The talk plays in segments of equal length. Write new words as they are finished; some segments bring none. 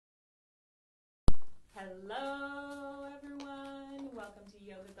Hello, everyone. Welcome to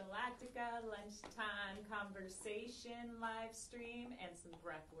Yoga Galactica Lunchtime Conversation live stream and some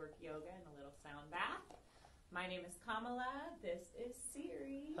breathwork yoga and a little sound bath. My name is Kamala. This is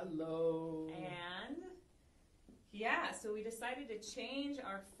Siri. Hello. And yeah, so we decided to change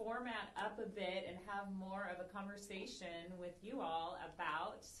our format up a bit and have more of a conversation with you all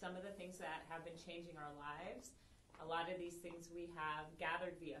about some of the things that have been changing our lives. A lot of these things we have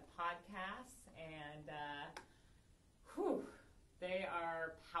gathered via podcasts, and they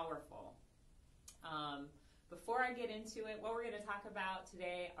are powerful. Before I get into it, what we're going to talk about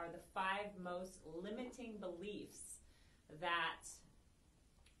today are the 5 most limiting beliefs that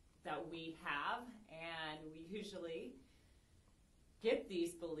we have, and we usually get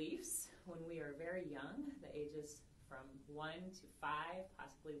these beliefs when we are very young, the ages from 1 to 5,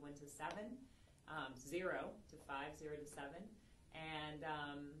 possibly 1 to 7. 0 to 5, 0 to 7, and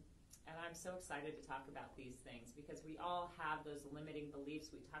I'm so excited to talk about these things because we all have those limiting beliefs.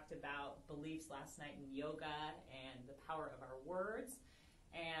 We talked about beliefs last night in yoga and the power of our words,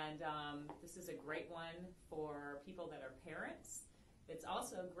 and this is a great one for people that are parents. It's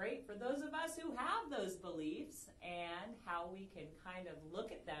also great for those of us who have those beliefs and how we can kind of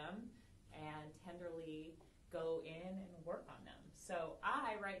look at them and tenderly go in and work on them. So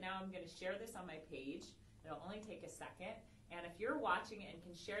right now, I'm going to share this on my page. It'll only take a second. And if you're watching it and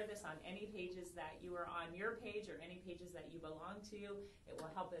can share this on any pages that you are on your page or any pages that you belong to, it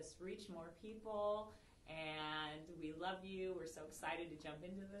will help us reach more people. And we love you. We're so excited to jump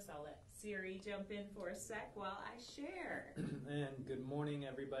into this. I'll let Siri jump in for a sec while I share. And good morning,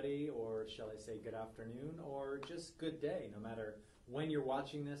 everybody, or shall I say good afternoon, or just good day, no matter when you're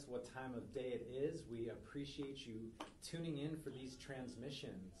watching this, what time of day it is. We appreciate you tuning in for these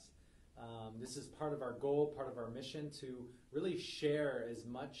transmissions. This is part of our goal, part of our mission to really share as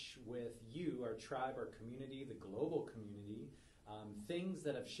much with you, our tribe, our community, the global community, things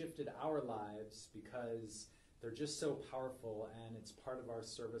that have shifted our lives because they're just so powerful, and it's part of our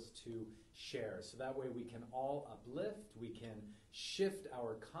service to share. So that way we can all uplift, we can shift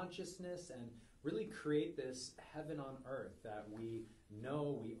our consciousness and really create this heaven on earth that we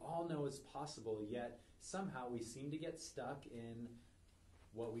all know is possible, yet somehow we seem to get stuck in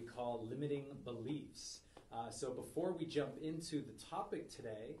what we call limiting beliefs. So before we jump into the topic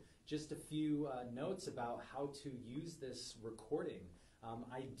today, just a few notes about how to use this recording.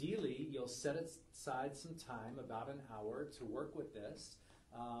 Ideally, you'll set aside some time, about an hour, to work with this.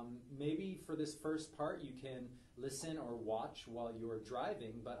 Maybe for this first part you can listen or watch while you're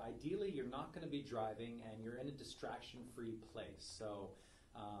driving, but ideally you're not going to be driving and you're in a distraction-free place. So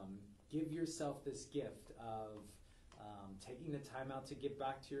give yourself this gift of taking the time out to give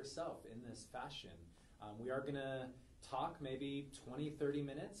back to yourself in this fashion. We are going to talk maybe 20-30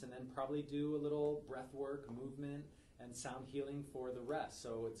 minutes and then probably do a little breath work, movement, and sound healing for the rest.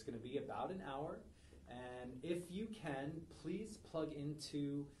 So it's going to be about an hour. And if you can, please plug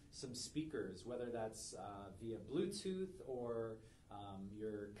into some speakers, whether that's via Bluetooth or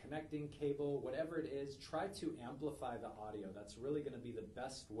your connecting cable, whatever it is. Try to amplify the audio. That's really going to be the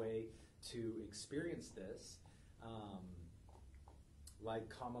best way to experience this. Like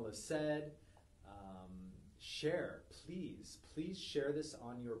Kamala said, share, please share this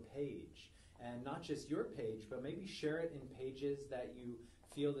on your page. And not just your page, but maybe share it in pages that you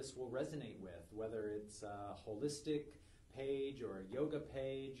feel this will resonate with, whether it's a holistic page or a yoga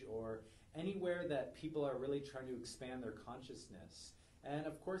page or anywhere that people are really trying to expand their consciousness. And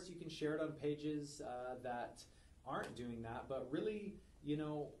of course, you can share it on pages that aren't doing that, but really,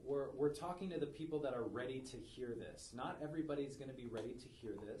 we're talking to the people that are ready to hear this. Not everybody's going to be ready to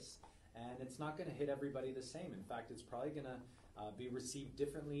hear this, and it's not going to hit everybody the same. In fact, it's probably going to be received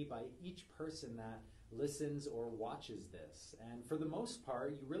differently by each person that listens or watches this. And for the most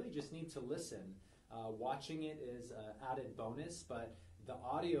part, you really just need to listen. Watching it is an added bonus, but the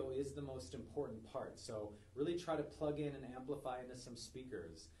audio is the most important part. So really try to plug in and amplify into some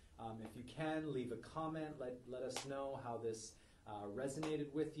speakers. If you can, leave a comment. Let us know how this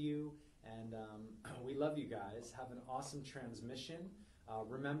resonated with you. And we love you guys. Have an awesome transmission.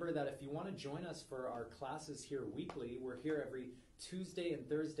 Remember that if you want to join us for our classes here weekly, we're here every Tuesday and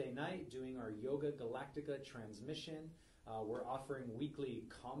Thursday night doing our Yoga Galactica transmission. We're offering weekly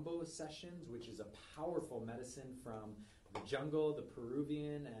combo sessions, which is a powerful medicine from the jungle, the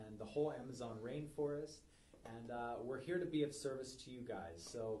Peruvian, and the whole Amazon rainforest. And we're here to be of service to you guys.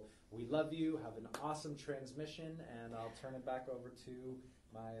 So we love you. Have an awesome transmission. And I'll turn it back over to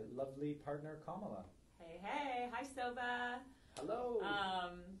my lovely partner, Kamala. Hey. Hi, Soba. Hello.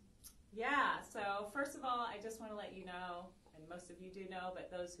 So first of all, I just want to let you know, and most of you do know,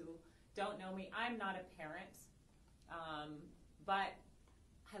 but those who don't know me, I'm not a parent, but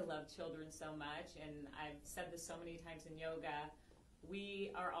I love children so much, and I've said this so many times in yoga.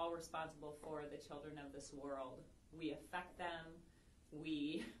 We are all responsible for the children of this world. We affect them.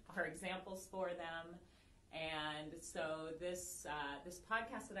 We are examples for them. And so this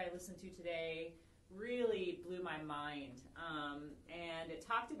podcast that I listened to today really blew my mind. And it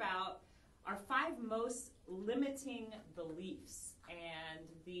talked about our 5 most limiting beliefs. And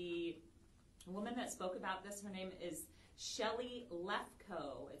the woman that spoke about this, her name is Shelley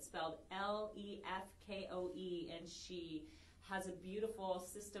Lefkoe. It's spelled Lefkoe, and she has a beautiful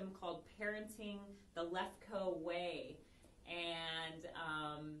system called Parenting the Lefkoe Way. And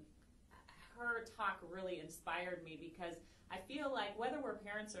her talk really inspired me because I feel like whether we're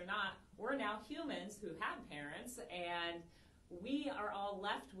parents or not, we're now humans who have parents, and we are all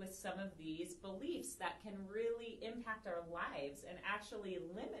left with some of these beliefs that can really impact our lives and actually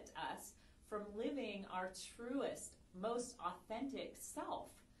limit us from living our truest, most authentic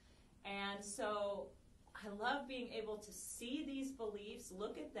self. And so I love being able to see these beliefs,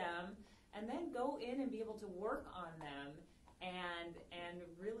 look at them, and then go in and be able to work on them and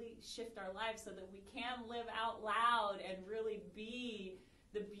really shift our lives so that we can live out loud and really be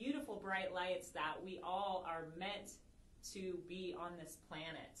the beautiful bright lights that we all are meant to be on this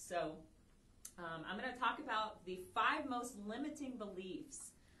planet. So I'm going to talk about the 5 most limiting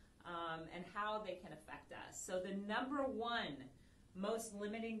beliefs and how they can affect us. So the number 1 most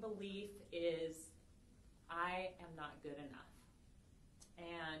limiting belief is, I am not good enough.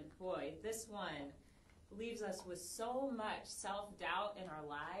 And boy, this one leaves us with so much self-doubt in our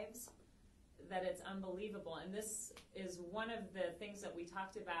lives that it's unbelievable. And this is one of the things that we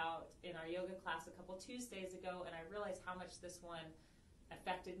talked about in our yoga class a couple Tuesdays ago, and I realized how much this one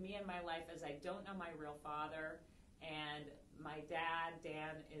affected me in my life, as I don't know my real father, and my dad,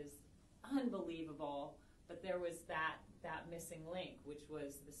 Dan, is unbelievable, but there was that missing link, which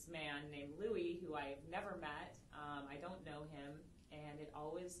was this man named Louis, who I've never met. I don't know him, and it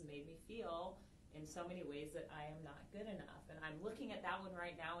always made me feel in so many ways that I am not good enough. And I'm looking at that one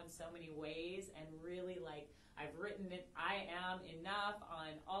right now in so many ways, and really, like, I've written it, I am enough,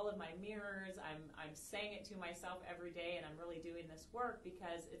 on all of my mirrors. I'm saying it to myself every day, and I'm really doing this work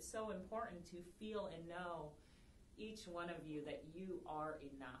because it's so important to feel and know, each one of you, that you are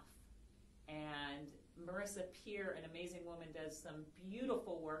enough. And Marissa Peer, an amazing woman, does some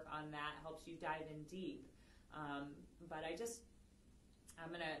beautiful work on that, helps you dive in deep. But I'm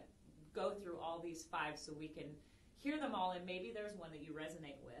going to go through all these 5 so we can hear them all, and maybe there's one that you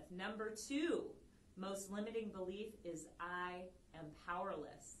resonate with. Number 2 most limiting belief is, I am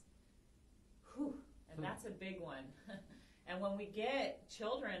powerless. Whew, and that's a big one. And when we get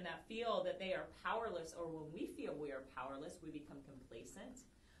children that feel that they are powerless, or when we feel we are powerless, we become complacent.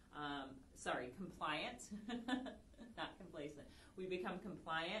 Compliant. Not complacent. We become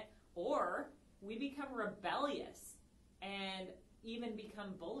compliant, or we become rebellious and even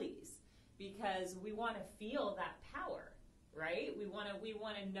become bullies, because we want to feel that power, right? We want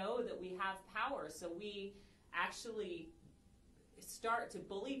to know that we have power, so we actually start to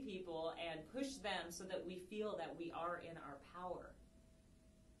bully people and push them so that we feel that we are in our power.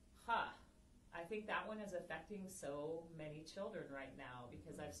 I think that one is affecting so many children right now,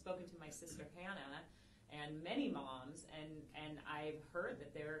 because I've spoken to my sister Hannah and many moms, and I've heard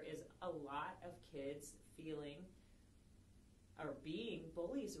that there is a lot of kids feeling or being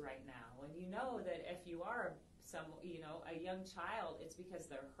bullies right now. And you know that if you are a young child, it's because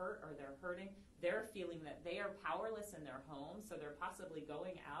they're hurt or they're hurting. They're feeling that they are powerless in their home, so they're possibly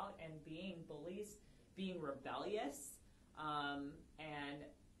going out and being bullies, being rebellious, and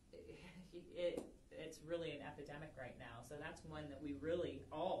it's really an epidemic right now. So that's one that we really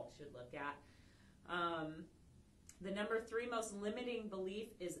all should look at. The number 3 most limiting belief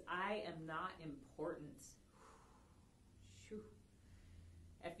is, I am not important.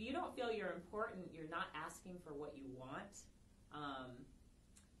 If you don't feel you're important, you're not asking for what you want,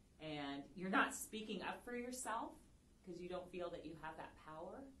 and you're not speaking up for yourself because you don't feel that you have that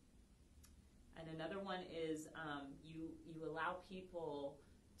power. And another one is, you allow people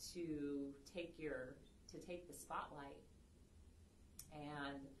to take the spotlight,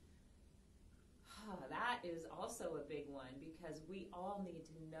 and that is also a big one, because we all need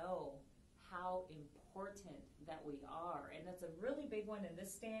to know how important that we are. And that's a really big one in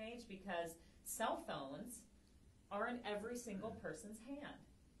this day and age, because cell phones are in every single person's hand,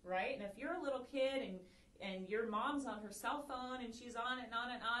 right? And if you're a little kid and your mom's on her cell phone and she's on it and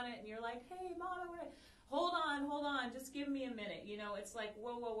on it and on it, and you're like, hey, Mom, hold on, just give me a minute. It's like,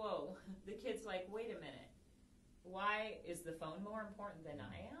 whoa. The kid's like, wait a minute. Why is the phone more important than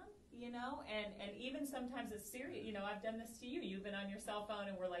I am? you know, and even sometimes it's serious. You know, I've done this to you. You've been on your cell phone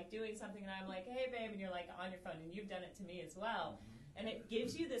and we're like doing something and I'm like, hey babe, and you're like on your phone, and you've done it to me as well. And it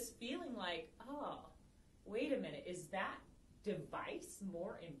gives you this feeling like, oh, wait a minute, is that device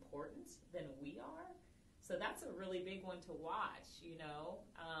more important than we are? So that's a really big one to watch, you know.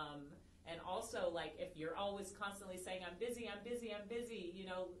 And also, like, if you're always constantly saying, I'm busy, I'm busy, I'm busy, you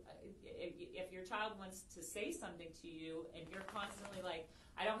know, if your child wants to say something to you and you're constantly like,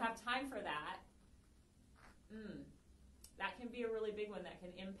 I don't have time for that, that can be a really big one that can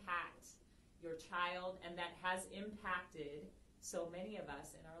impact your child, and that has impacted so many of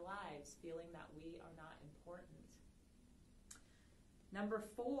us in our lives, feeling that we are not important. Number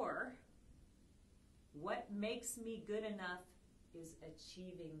 4, what makes me good enough is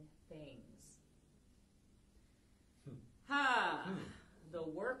achieving things. The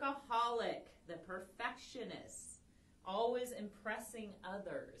workaholic, the perfectionist, always impressing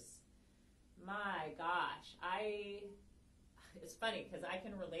others. My gosh, it's funny because I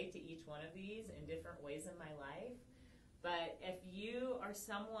can relate to each one of these in different ways in my life. But if you are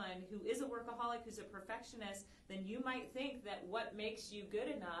someone who is a workaholic, who's a perfectionist, then you might think that what makes you good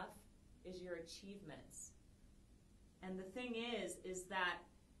enough is your achievements. And the thing is that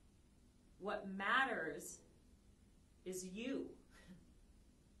what matters is you.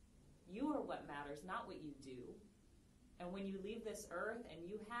 You are what matters, not what you do. And when you leave this earth and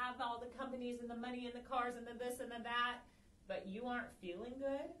you have all the companies and the money and the cars and the this and the that, but you aren't feeling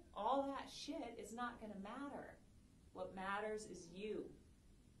good, all that shit is not going to matter. What matters is you,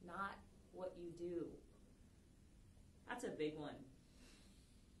 not what you do. That's a big one.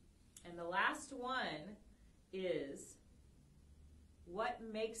 And the last one is, what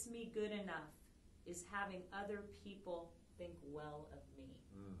makes me good enough is having other people think well of me.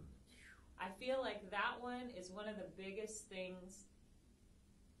 I feel like that one is one of the biggest things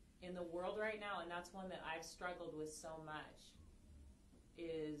in the world right now, and that's one that I've struggled with so much,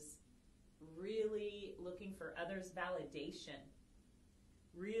 is really looking for others' validation,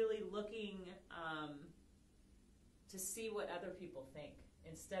 really looking to see what other people think,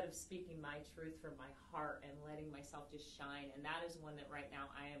 instead of speaking my truth from my heart and letting myself just shine. And that is one that right now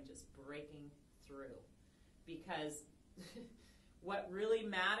I am just breaking through, because what really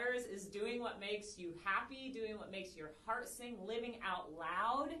matters is doing what makes you happy, doing what makes your heart sing, living out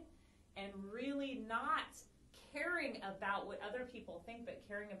loud, and really not caring about what other people think, but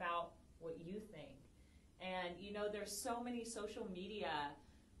caring about what you think. And, you know, there's so many social media,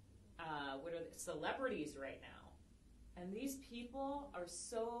 celebrities right now. And these people are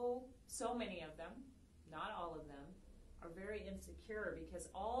so many of them, not all of them, are very insecure, because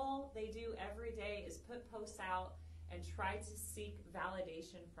all they do every day is put posts out and try to seek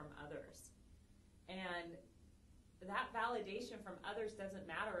validation from others. And that validation from others doesn't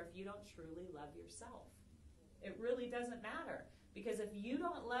matter if you don't truly love yourself. It really doesn't matter, because if you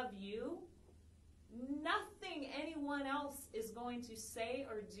don't love you, nothing anyone else is going to say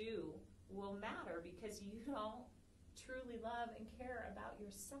or do will matter, because you don't truly love and care about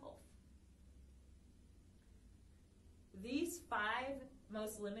yourself. These 5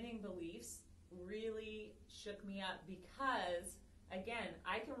 most limiting beliefs really shook me up, because, again,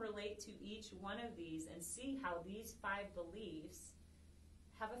 I can relate to each one of these and see how these 5 beliefs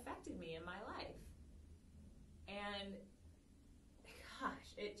have affected me in my life. And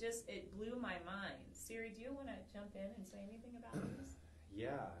gosh, it blew my mind. Siri, do you want to jump in and say anything about this?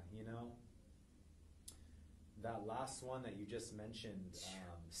 Yeah, you know, that last one that you just mentioned,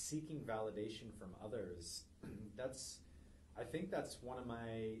 seeking validation from others, I think that's one of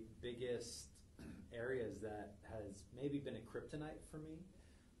my biggest areas that has maybe been a kryptonite for me.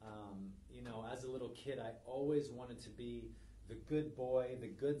 You know, as a little kid, I always wanted to be the good boy, the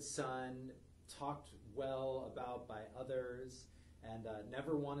good son, talked well about by others, and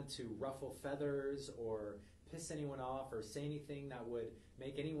never wanted to ruffle feathers or piss anyone off or say anything that would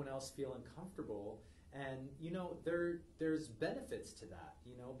make anyone else feel uncomfortable. And, you know, there's benefits to that,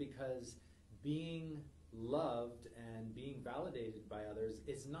 you know, because being loved and being validated by others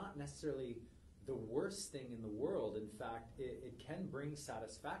is not necessarily the worst thing in the world. In fact, it can bring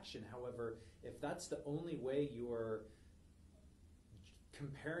satisfaction. However, if that's the only way you're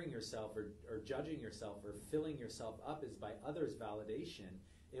comparing yourself or judging yourself or filling yourself up is by others' validation,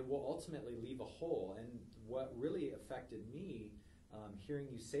 it will ultimately leave a hole. And what really affected me, hearing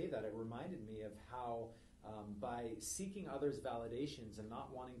you say that, it reminded me of how by seeking others' validations and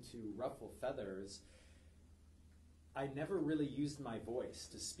not wanting to ruffle feathers, I never really used my voice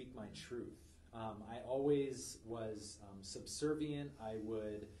to speak my truth. I always was subservient. I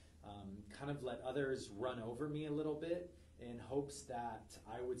would kind of let others run over me a little bit in hopes that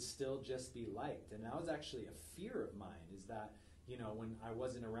I would still just be liked. And that was actually a fear of mine, is that, you know, when I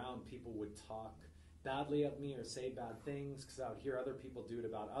wasn't around, people would talk badly of me or say bad things, because I would hear other people do it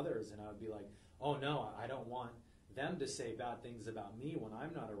about others, and I would be like, oh no, I don't want them to say bad things about me when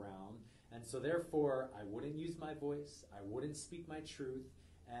I'm not around. And so therefore, I wouldn't use my voice, I wouldn't speak my truth,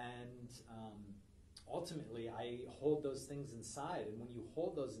 and ultimately, I hold those things inside. And when you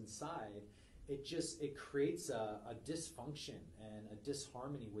hold those inside, it creates a dysfunction and a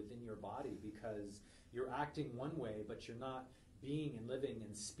disharmony within your body, because you're acting one way, but you're not being and living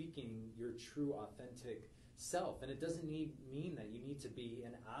and speaking your true, authentic self. And it doesn't mean that you need to be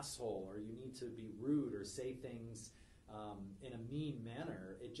an asshole or you need to be rude or say things in a mean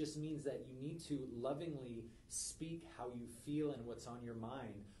manner. It just means that you need to lovingly speak how you feel and what's on your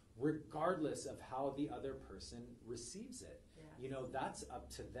mind, regardless of how the other person receives it. Yes. You know, that's up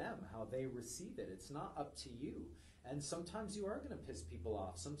to them, how they receive it. It's not up to you. And sometimes you are going to piss people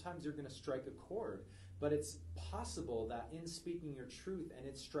off. Sometimes you're going to strike a chord. But it's possible that in speaking your truth and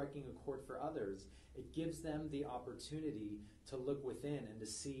it's striking a chord for others, it gives them the opportunity to look within and to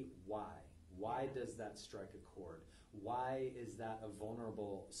see why. Why does that strike a chord? Why is that a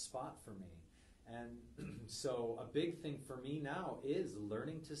vulnerable spot for me? And so a big thing for me now is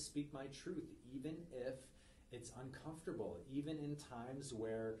learning to speak my truth, even if it's uncomfortable, even in times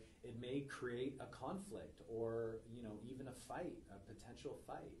where it may create a conflict or, you know, even a fight, a potential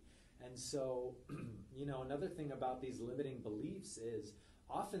fight. And so, you know, another thing about these limiting beliefs is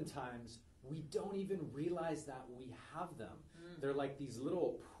oftentimes we don't even realize that we have them. They're like these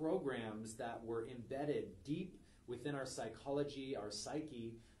little programs that were embedded deep within our psychology, our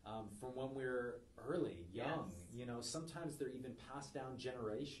psyche, from when we're early, young. Yes. You know, sometimes they're even passed down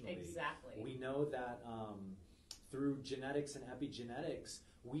generationally. Exactly. We know that through genetics and epigenetics,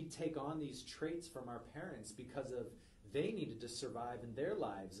 we take on these traits from our parents because of they needed to survive in their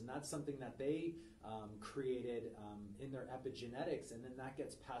lives, and that's something that they created in their epigenetics, and then that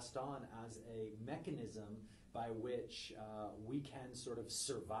gets passed on as a mechanism by which we can sort of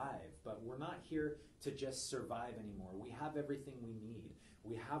survive. But we're not here to just survive anymore. We have everything we need.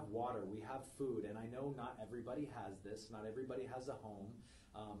 We have water, we have food, and I know not everybody has this, not everybody has a home,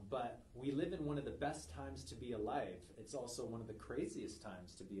 but we live in one of the best times to be alive. It's also one of the craziest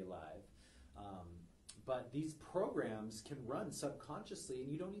times to be alive. But these programs can run subconsciously,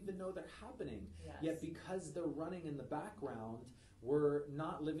 and you don't even know they're happening. Yes. Yet because they're running in the background, we're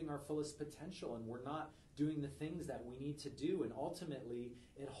not living our fullest potential, and we're not doing the things that we need to do. And ultimately,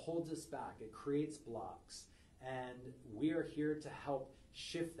 it holds us back. It creates blocks. And we are here to help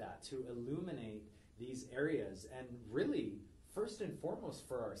shift that, to illuminate these areas, and really, first and foremost,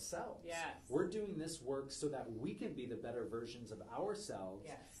 for ourselves. Yes. We're doing this work so that we can be the better versions of ourselves.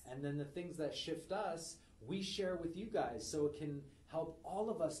 Yes. And then the things that shift us, we share with you guys, so it can help all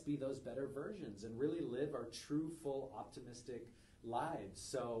of us be those better versions and really live our true, full, optimistic lives.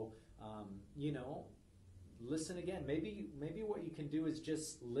 So, you know, listen again. Maybe what you can do is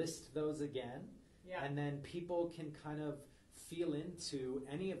just list those again. Yeah. And then people can kind of feel into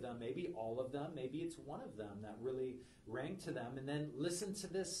any of them, maybe all of them, maybe it's one of them that really rang to them, and then listen to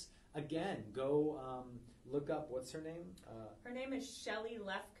this again. Go look up, what's her name? Her name is Shelly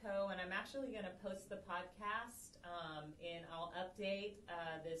Lefko, and I'm actually going to post the podcast, and I'll update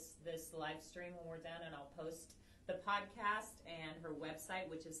this live stream when we're done, and I'll post the podcast and her website,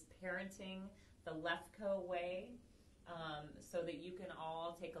 which is Parenting the Lefko Way, so that you can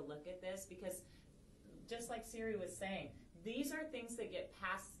all take a look at this, because just like Siri was saying, these are things that get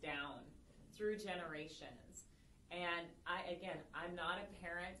passed down through generations. And I'm not a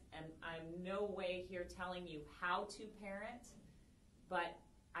parent, and I'm no way here telling you how to parent, but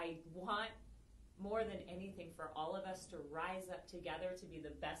I want more than anything for all of us to rise up together to be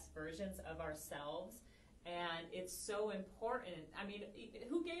the best versions of ourselves. And it's so important. I mean,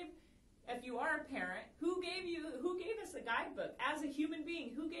 if you are a parent, who gave us a guidebook? As a human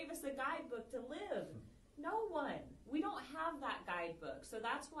being, who gave us a guidebook to live? No one. We don't have that guidebook. So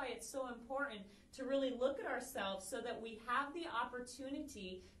that's why it's so important to really look at ourselves so that we have the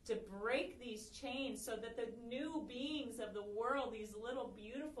opportunity to break these chains, so that the new beings of the world, these little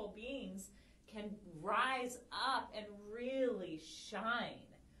beautiful beings, can rise up and really shine.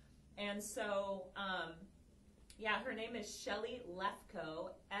 And so, her name is Shelly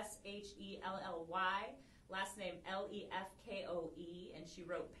Lefko, Shelly, last name Lefkoe, and she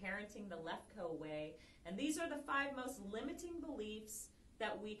wrote Parenting the Lefko Way. And these are the 5 most limiting beliefs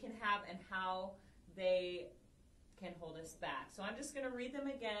that we can have and how they can hold us back. So I'm just going to read them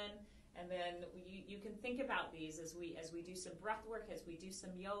again, and then you can think about these as we do some breath work, as we do some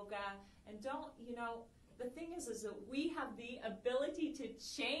yoga. And don't, the thing is that we have the ability to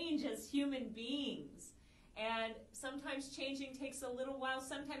change as human beings. And sometimes changing takes a little while.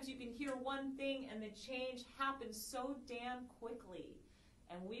 Sometimes you can hear one thing and the change happens so damn quickly.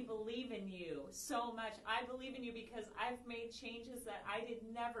 And we believe in you so much. I believe in you because I've made changes that I did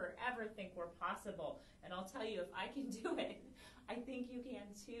never, ever think were possible. And I'll tell you, if I can do it, I think you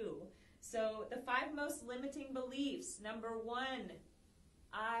can too. So the 5 most limiting beliefs. Number 1,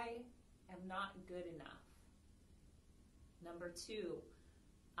 I am not good enough. Number 2,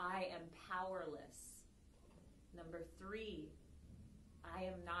 I am powerless. Number 3, I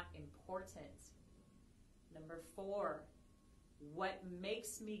am not important. Number 4, what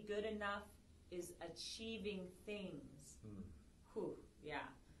makes me good enough is achieving things. Whew, yeah.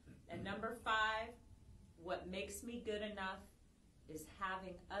 And number 5, what makes me good enough is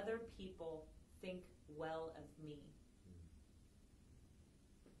having other people think well of me.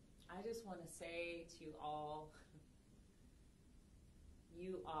 I just want to say to you all,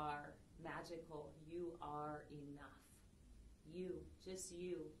 you are magical. You are enough. You, just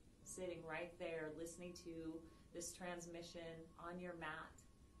you, sitting right there listening to this transmission on your mat.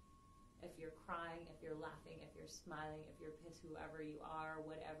 If you're crying, if you're laughing, if you're smiling, if you're pissed, whoever you are,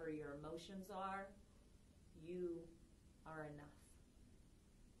 whatever your emotions are, you are enough.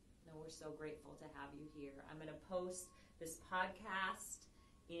 No, we're so grateful to have you here. I'm going to post this podcast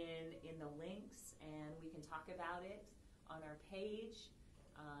in the links, and we can talk about it on our page.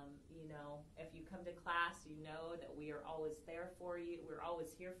 You know, if you come to class, you know that we are always there for you. We're always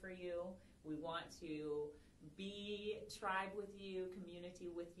here for you. We want to be tribe with you, community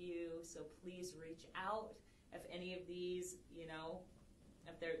with you. So please reach out if any of these, you know,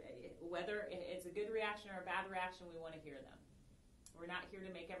 if they're, whether it's a good reaction or a bad reaction, we want to hear them. We're not here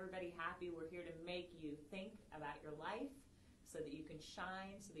to make everybody happy. We're here to make you think about your life so that you can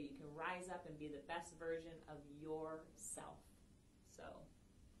shine, so that you can rise up and be the best version of yourself. So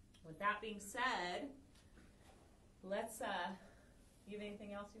with that being said, let's, you have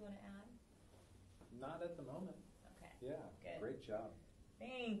anything else you want to add? Not at the moment. Okay. Yeah, good. Great job.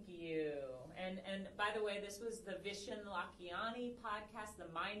 Thank you. And by the way, this was the Vishen Lakhiani podcast, the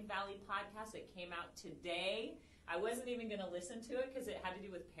Mind Valley podcast. It came out today. I wasn't even going to listen to it because it had to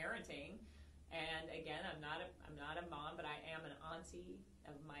do with parenting. And again, I'm not a mom, but I am an auntie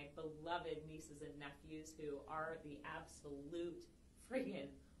of my beloved nieces and nephews who are the absolute friggin'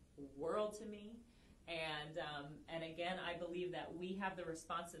 world to me. And again, I believe that we have the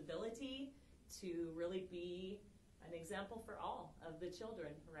responsibility to really be an example for all of the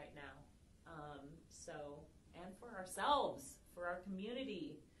children right now. And for ourselves, for our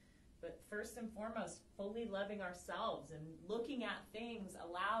community. But first and foremost, fully loving ourselves and looking at things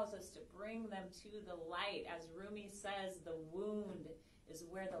allows us to bring them to the light. As Rumi says, the wound is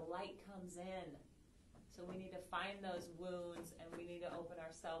where the light comes in. So we need to find those wounds and we need to open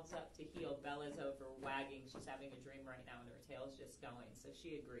ourselves up to heal. Bella's over wagging. She's having a dream right now and her tail's just going. So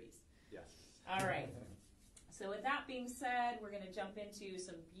she agrees. Yes. All right. So with that being said, we're going to jump into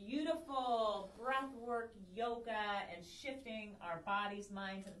some beautiful breath work, yoga, and shifting our bodies,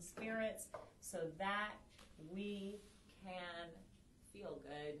 minds, and spirits so that we can feel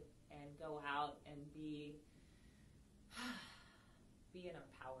good and go out and be in our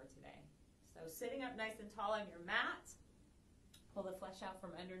power today. So sitting up nice and tall on your mat, pull the flesh out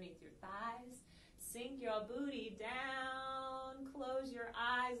from underneath your thighs. Sink your booty down, close your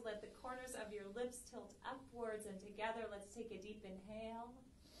eyes, let the corners of your lips tilt upwards, and together let's take a deep inhale.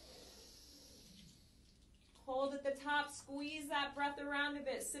 Hold at the top, squeeze that breath around a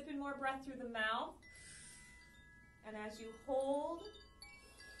bit, sip in more breath through the mouth. And as you hold,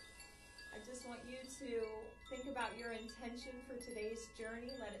 I just want you to think about your intention for today's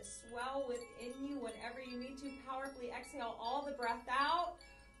journey. Let it swell within you whenever you need to. Powerfully exhale all the breath out.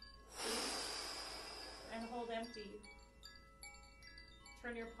 And hold empty.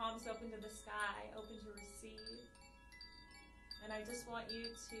 Turn your palms open to the sky, open to receive. And I just want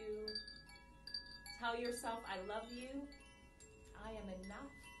you to tell yourself, I love you. I am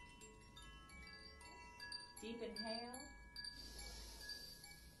enough. Deep inhale.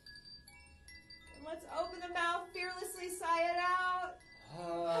 And let's open the mouth, fearlessly sigh it out.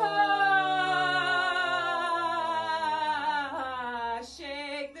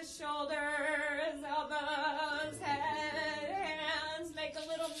 Shake the shoulders, elbows, head, hands, make a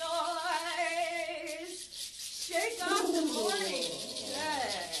little noise. Shake off the morning.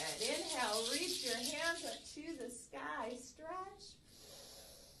 Good. Inhale, reach your hands up to the sky. Stretch.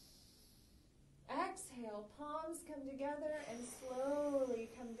 Exhale, palms come together and slowly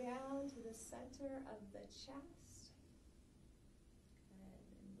come down to the center of the chest.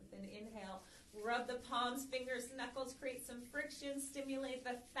 And with an inhale, Rub the palms, fingers, knuckles, create some friction, stimulate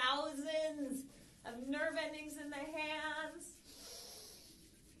the thousands of nerve endings in the hands.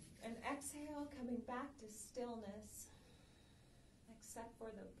 And exhale, coming back to stillness, except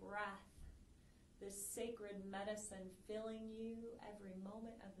for the breath, this sacred medicine filling you every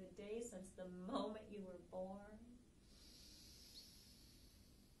moment of the day since the moment you were born.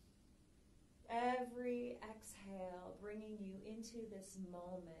 Every exhale bringing you into this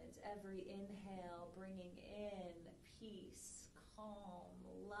moment. Every inhale bringing in peace, calm,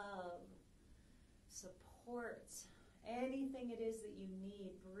 love, support, anything it is that you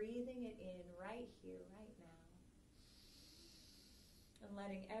need. Breathing it in right here, right now. And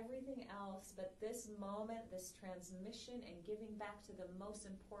letting everything else but this moment, this transmission, and giving back to the most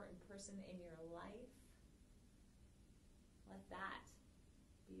important person in your life, let that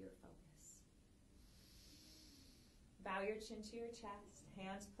be your focus. Bow your chin to your chest,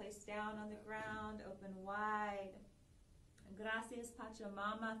 hands placed down on the ground, open wide. Gracias,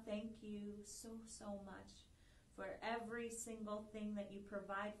 Pachamama. Thank you so, so much for every single thing that you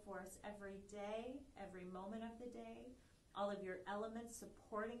provide for us every day, every moment of the day, all of your elements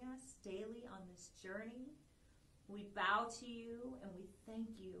supporting us daily on this journey. We bow to you and we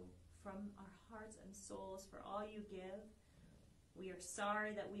thank you from our hearts and souls for all you give. We are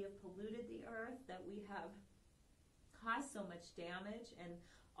sorry that we have polluted the earth, that we have caused so much damage, and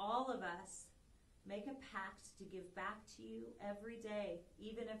all of us make a pact to give back to you every day,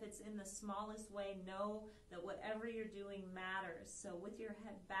 even if it's in the smallest way. Know that whatever you're doing matters. So with your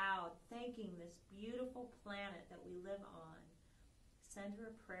head bowed, thanking this beautiful planet that we live on, send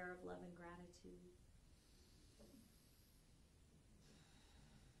her a prayer of love and gratitude.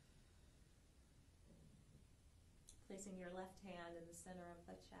 Placing your left hand in the center of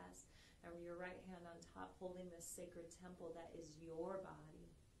the chest, and your right hand on top, holding this sacred temple that is your body.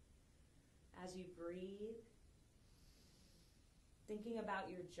 As you breathe, thinking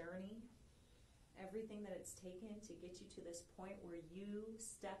about your journey, everything that it's taken to get you to this point where you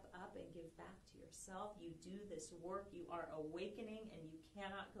step up and give back to yourself. You do this work, you are awakening, and you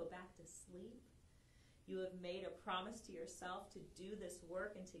cannot go back to sleep. You have made a promise to yourself to do this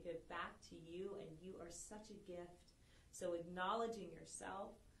work and to give back to you, and you are such a gift. So acknowledging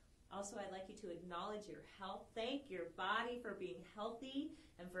yourself. Also, I'd like you to acknowledge your health. Thank your body for being healthy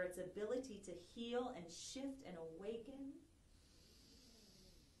and for its ability to heal and shift and awaken.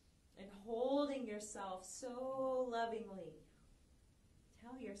 And holding yourself so lovingly.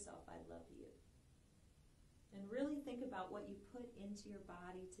 Tell yourself, I love you. And really think about what you put into your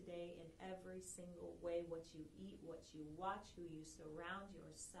body today in every single way. What you eat, what you watch, who you surround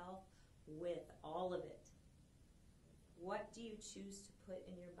yourself with, all of it. What do you choose to put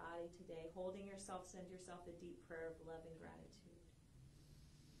in your body today? Holding yourself, send yourself a deep prayer of love and gratitude.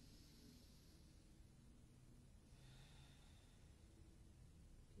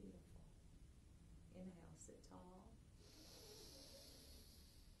 Beautiful. Inhale, sit tall.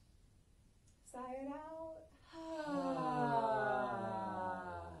 Sigh it out.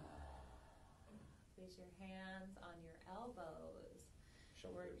 Place your hands on your elbows.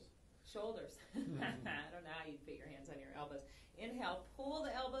 Shoulders. I don't know how you fit your hands on your elbows. Inhale, pull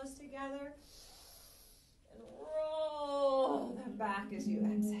the elbows together and roll them back as you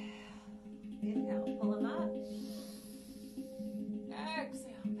exhale. Inhale, pull them up.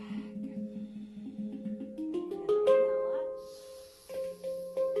 Exhale, back. Inhale up.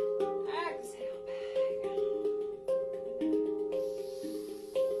 Exhale, back.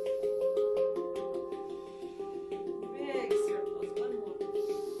 Big circles. One more.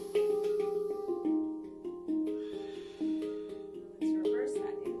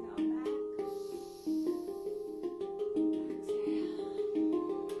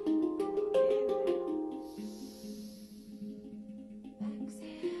 Exhale.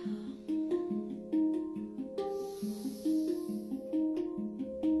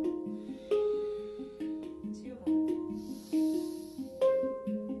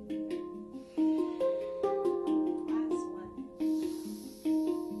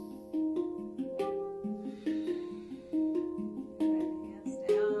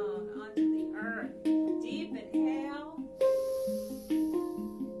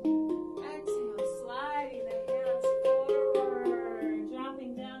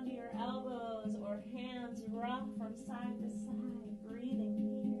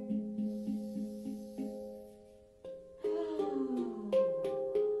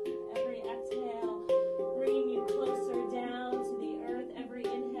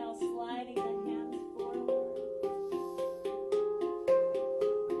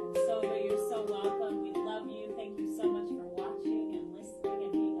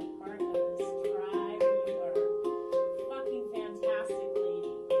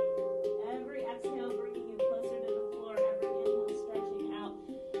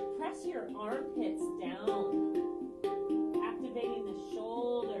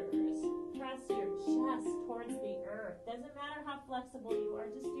 flexible you are,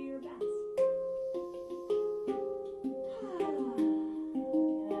 just do your best.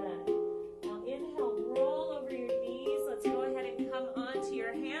 Good. Now inhale, roll over your knees. Let's go ahead and come onto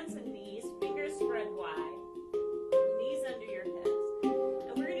your hands and knees, fingers spread wide, knees under your hips.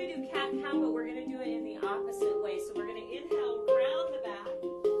 And we're going to do cat-cow, but we're going to do it in the opposite way. So we're going to inhale, round the back.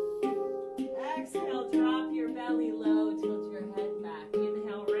 Exhale, drop your belly low, tilt your head back.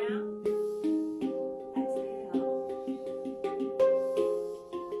 Inhale, round. Exhale.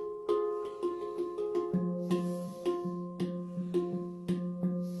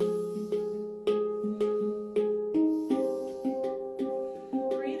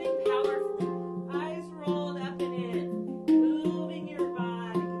 Breathing powerfully. Eyes rolled up and in. Moving your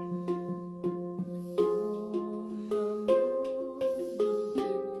body.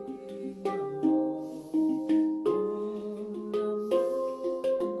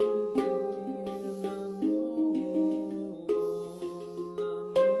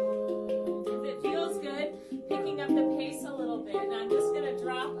 If it feels good, picking up the pace a little bit. And I'm just going to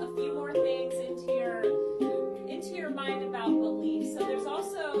drop a few more things into your mind about beliefs. So there's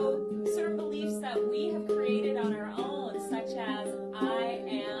also certain beliefs that we have created on our own, such as I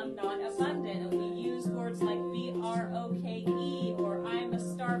am not abundant. And we use words like B-R-O-K-E or I'm a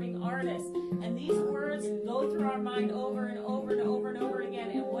starving artist. And these words go through our mind over and over and over and over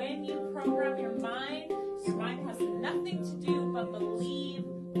again. And when you program your mind has nothing to do but believe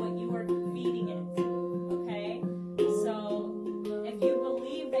what you are feeding it. Okay? So if you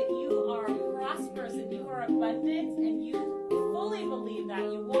believe that you are prosperous and you are abundant and you fully believe that,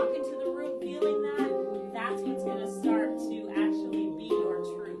 you walk into the room feeling that, that's what's going to start to actually be your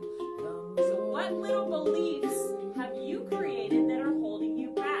truth. So what little beliefs have you created that are holding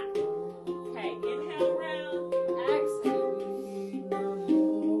you back? Okay, inhale round, exhale.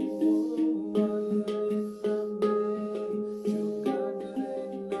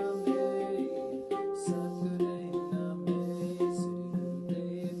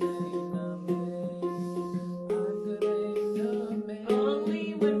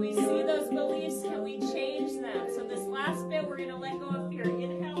 Only when we see those beliefs can we change them. So this last bit, we're going to let go of fear.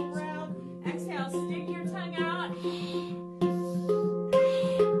 Inhale round, exhale, stick your tongue out.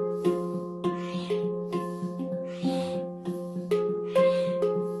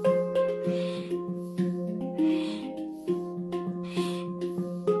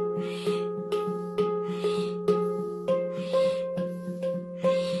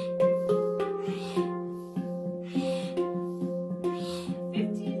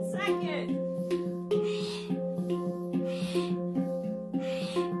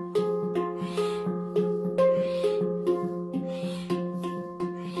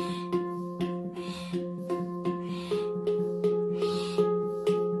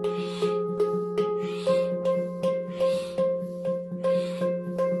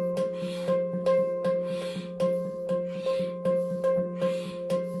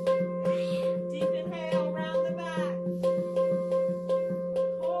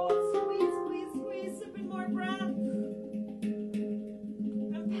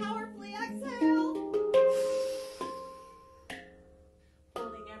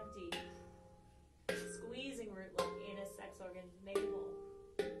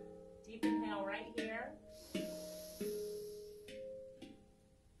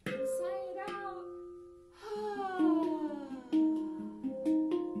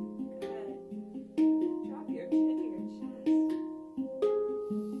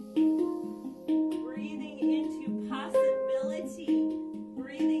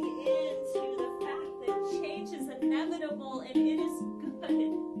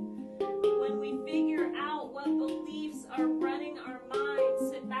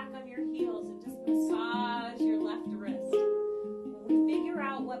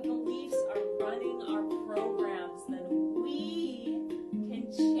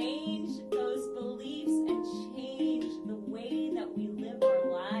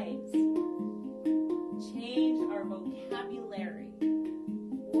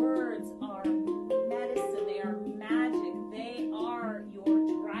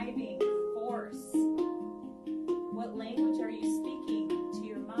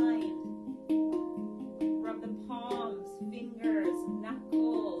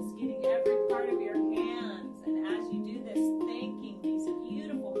 Getting every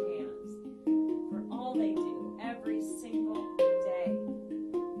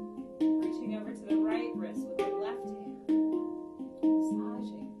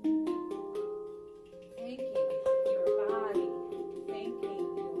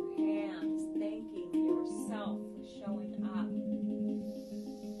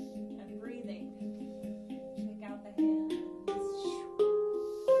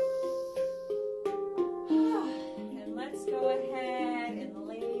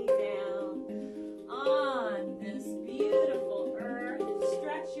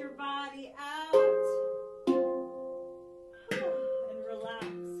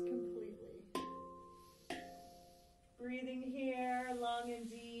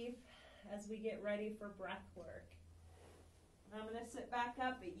get ready for breath work. I'm going to sit back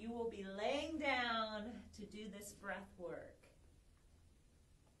up, but you will be laying down to do this breath work.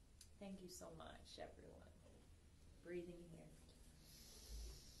 Thank you so much, everyone. Breathing here.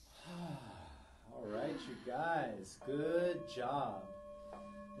 All right, you guys, good job.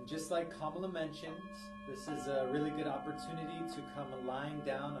 And just like Kamala mentioned, this is a really good opportunity to come lying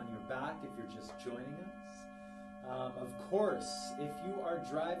down on your back if you're just joining us. Of course, if you are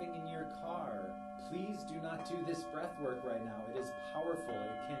driving in your car, please do not do this breath work right now. It is powerful.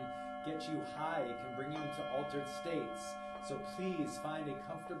 It can get you high. It can bring you into altered states. So please find a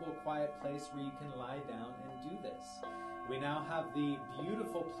comfortable, quiet place where you can lie down and do this. We now have the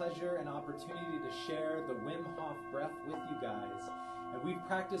beautiful pleasure and opportunity to share the Wim Hof breath with you guys. And we've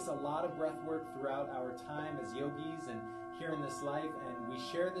practiced a lot of breath work throughout our time as yogis and here in this life. And we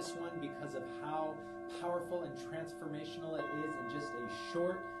share this one because of how powerful and transformational it is in just a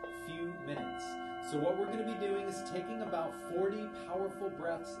short few minutes. So what we're going to be doing is taking about 40 powerful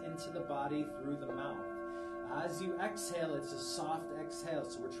breaths into the body through the mouth. As you exhale, it's a soft exhale.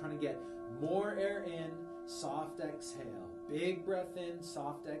 So we're trying to get more air in, soft exhale. Big breath in,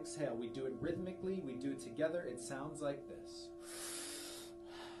 soft exhale. We do it rhythmically. We do it together. It sounds like this.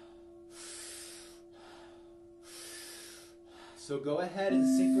 So go ahead and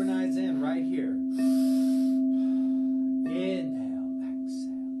synchronize in right here. Inhale,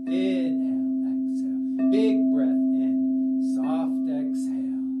 exhale. Inhale, exhale. Big breath in, soft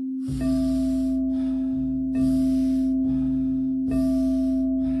exhale.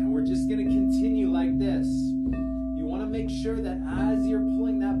 And we're just going to continue like this. You want to make sure that as you're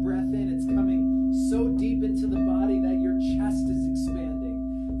pulling that breath in, it's coming so deep into the body that your chest is expanding.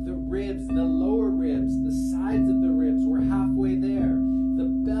 The ribs, the lower ribs, the sides of the ribs, we're halfway there. The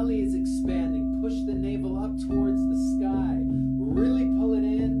belly is expanding. Push the navel up towards the sky. Really pull it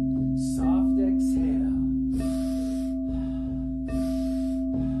in. Soft exhale.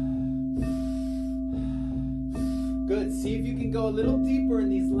 Good. See if you can go a little deeper in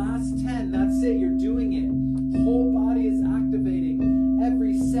these last 10. That's it. You're doing it. Whole body is activating.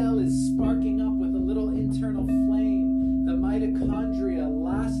 Every cell is sparking up with a little internal flame. The mitochondria.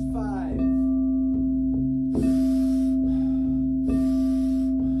 Last 5.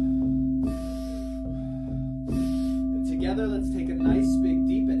 And together, let's take a nice big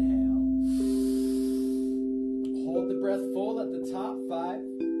deep inhale. Hold the breath full at the top. 5,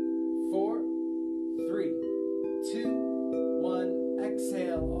 4, 3, 2, 1.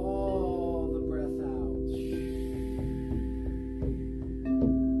 Exhale all the breath out.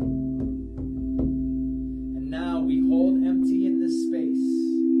 And now we hold empty in this space.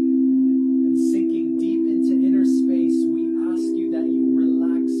 And sinking deep into inner space, we ask you that you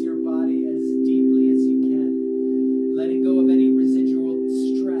relax your body as deeply as you can, letting go of any residual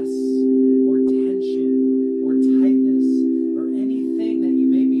stress or tension or tightness or anything that you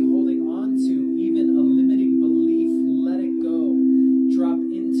may be holding on to, even a limiting belief. Let it go. Drop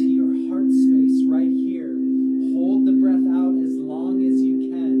into your heart space right here. Hold the breath out as long as you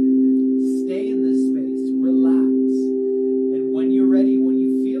can. Stay in this space. Relax. And when you're ready, when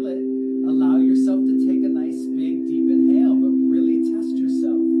you feel it, allow yourself to take a nice big deep inhale, but really test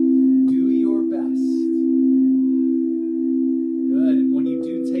yourself. Do your best. Good. And when you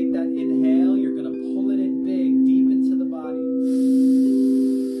do take that inhale, you're going to pull it in big, deep into the body.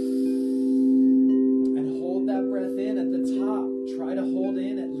 And hold that breath in at the top. Try to hold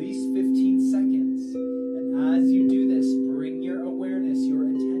in at least 15 seconds. And as you do this, bring your awareness, your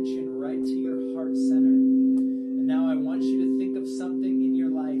attention right to your heart center. And now I want you to think of something in your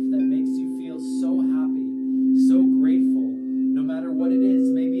life that makes you feel so happy, so grateful, no matter what it is.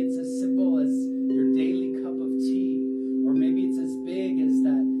 Maybe it's as simple as your daily cup of tea, or maybe it's as big as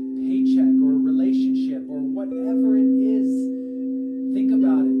that paycheck or relationship or whatever it is. Think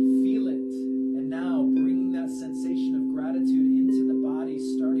about it, feel it, and now bringing that sensation of gratitude into the body,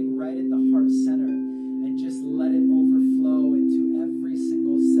 starting right at the heart center, and just let it overflow into every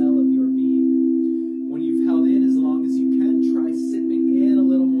single cell of your being. When you've held in as long as you can, try sipping in a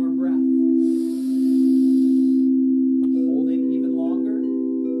little more breath. Holding even longer.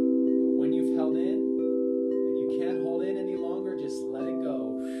 But when you've held in and you can't hold in any longer, just let it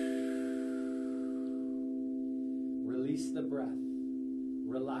go. Release the breath.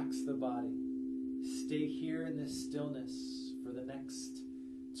 Relax the body. Stay here in this stillness for the next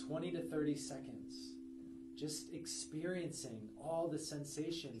 20 to 30 seconds. Just experiencing all the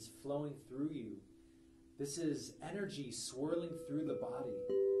sensations flowing through you. This is energy swirling through the body.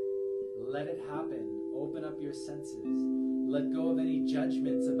 Let it happen. Open up your senses. Let go of any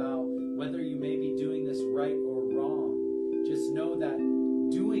judgments about whether you may be doing this right or wrong. Just know that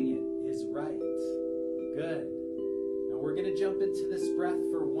doing it is right. Good. Now we're going to jump into this breath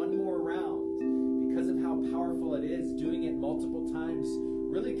for one more round. Because of how powerful it is, doing it multiple times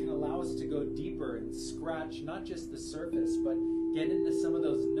really can allow us to go deeper and scratch not just the surface, but get into some of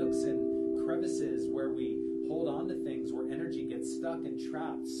those nooks and crevices where we hold on to things, where energy gets stuck and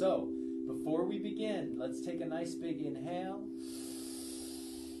trapped. So, before we begin, let's take a nice big inhale.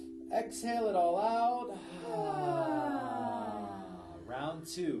 Exhale it all out. Round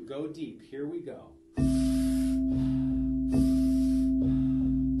 2, go deep. Here we go.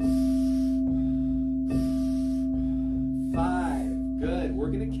 5, good.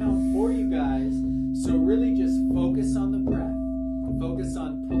 We're going to count for you guys. So really just focus on the breath. Focus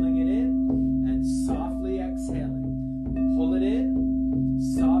on pulling it in and softly exhaling. Pull it in,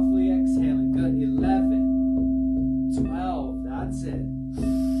 softly exhaling. Good. 11, 12, that's it.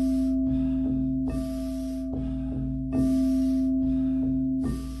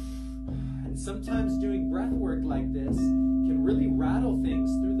 And sometimes doing breath work like this can really rattle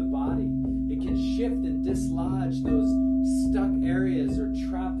things through the body. It can shift and dislodge those stuck areas or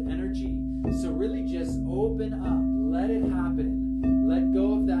trapped energy. So really just open up, let it happen. Let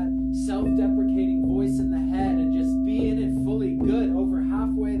go of that self-deprecating voice in the head and just be in it fully. Good, over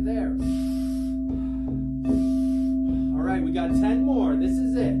halfway there. All right, we got 10 more. This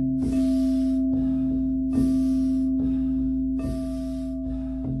is it.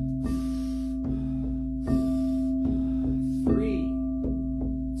 3,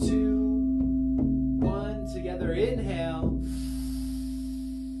 2, 1. Together, inhale.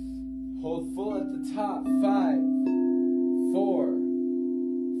 Hold full at the top. 5, 4,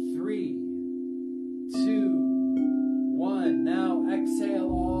 3, 2, 1. Now exhale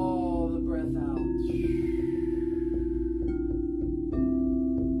all the breath out.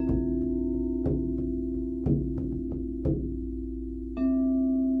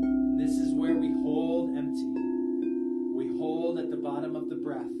 And this is where we hold empty. We hold at the bottom of the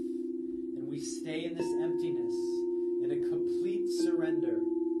breath. And we stay in this emptiness, in a complete surrender.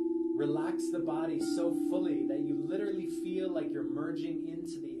 Relax the body so fully that you literally feel like you're merging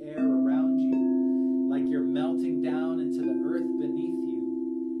into the air around you, like you're melting down into the earth beneath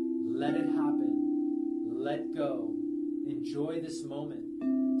you. Let it happen. Let go. Enjoy this moment.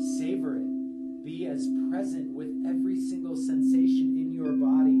 Savor it. Be as present with every single sensation in your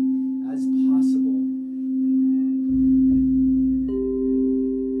body as possible.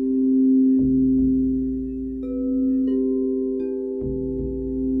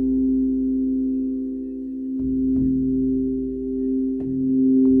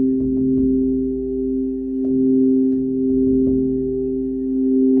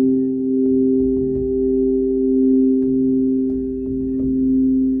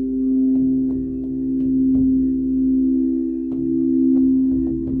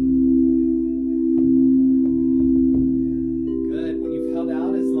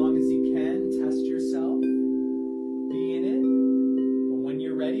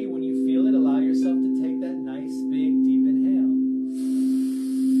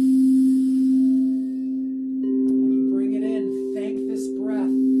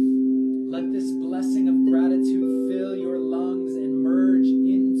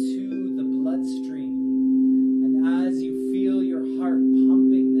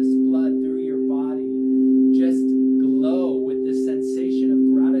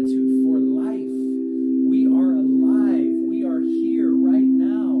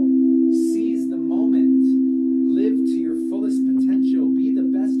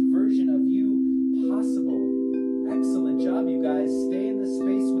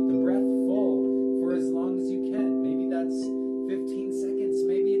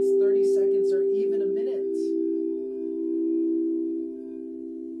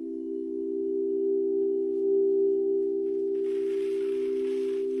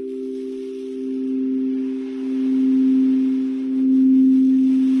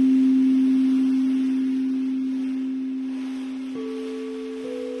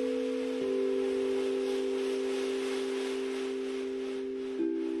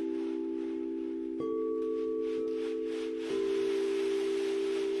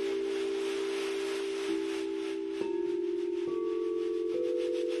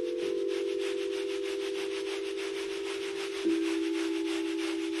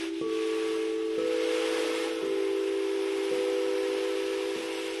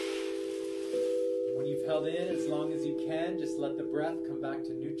 Held in as long as you can. Just let the breath come back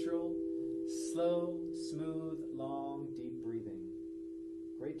to neutral. Slow, smooth, long, deep breathing.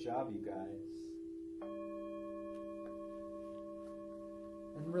 Great job, you guys.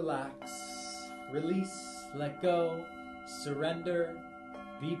 And relax. Release. Let go. Surrender.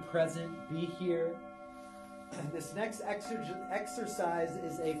 Be present. Be here. This next exercise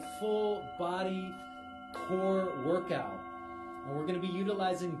is a full body core workout. And we're going to be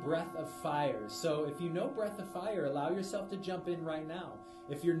utilizing breath of fire. So if you know breath of fire, allow yourself to jump in right now.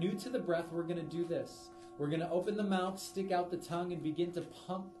 If you're new to the breath, we're going to do this. We're going to open the mouth, stick out the tongue, and begin to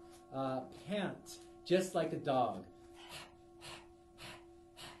pant, just like a dog.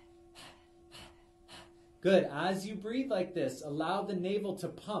 Good. As you breathe like this, allow the navel to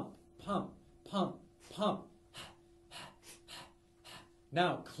pump, pump, pump, pump.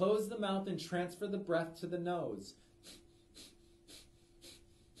 Now, close the mouth and transfer the breath to the nose.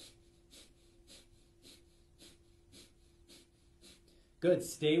 Good.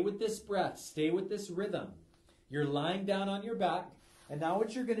 Stay with this breath. Stay with this rhythm. You're lying down on your back. And now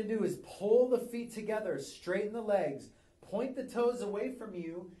what you're going to do is pull the feet together, straighten the legs, point the toes away from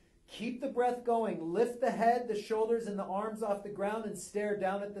you, keep the breath going, lift the head, the shoulders, and the arms off the ground and stare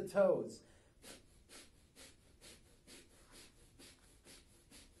down at the toes.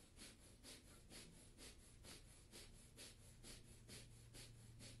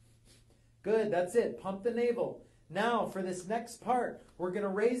 Good, that's it. Pump the navel. Now, for this next part, we're going to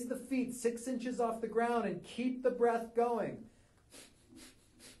raise the feet 6 inches off the ground and keep the breath going.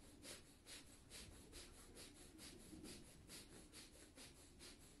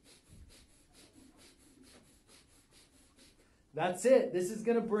 That's it. This is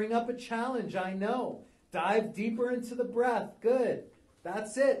going to bring up a challenge, I know. Dive deeper into the breath. Good.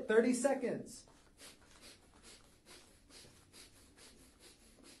 That's it. 30 seconds.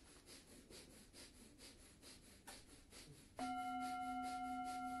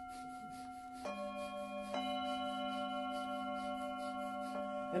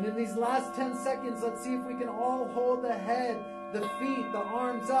 And in these last 10 seconds, let's see if we can all hold the head, the feet, the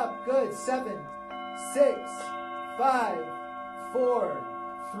arms up. Good. 7, 6, 5, 4,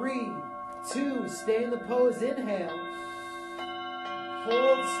 3, 2. Stay in the pose. Inhale.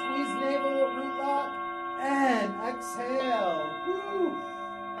 Hold, squeeze navel, root lock, and exhale. Woo.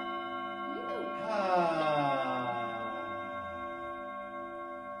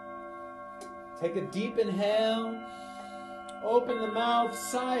 Take a deep inhale. Open the mouth,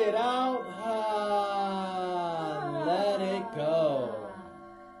 sigh it out. Let it go.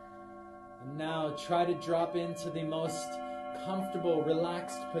 And now try to drop into the most comfortable,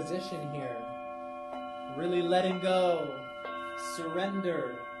 relaxed position here. Really letting go.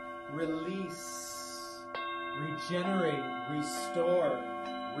 Surrender. Release. Regenerate. Restore.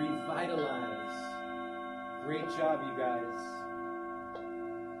 Revitalize. Great job, you guys.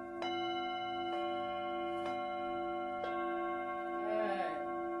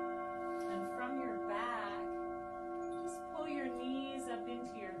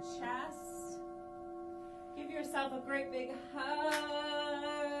 A great big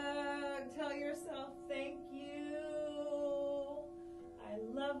hug. Tell yourself thank you. I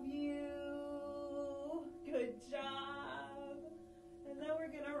love you. Good job. And then we're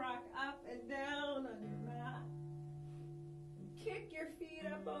going to rock up and down on your mat. Kick your feet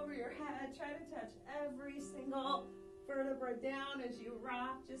up over your head. Try to touch every single vertebra down as you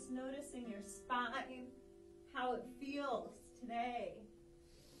rock. Just noticing your spine, how it feels today.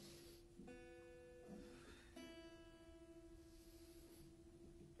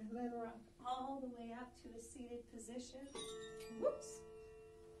 And then rock all the way up to a seated position. Whoops.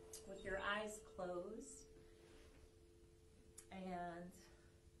 With your eyes closed. And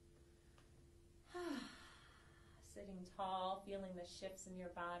sitting tall, feeling the shifts in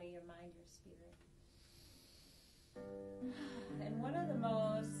your body, your mind, your spirit. And one of the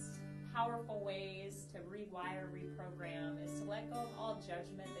most powerful ways to rewire, reprogram is to let go of all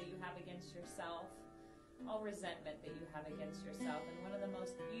judgment that you have against yourself. All resentment that you have against yourself. And one of the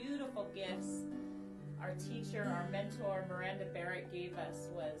most beautiful gifts our teacher, our mentor, Miranda Barrett gave us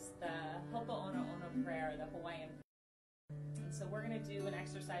was the Ho'oponopono prayer, the Hawaiian prayer. And so we're going to do an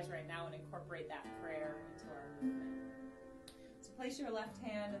exercise right now and incorporate that prayer into our movement. So place your left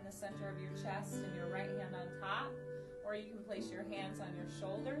hand in the center of your chest and your right hand on top, or you can place your hands on your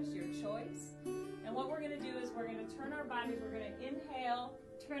shoulders, your choice. And what we're going to do is we're going to turn our bodies, we're going to inhale,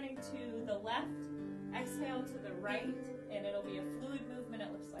 turning to the left, exhale to the right, and it'll be a fluid movement.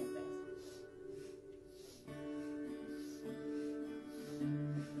 It looks like this.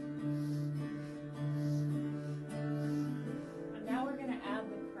 And now we're going to add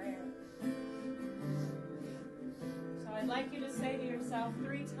the prayer. So I'd like you to say to yourself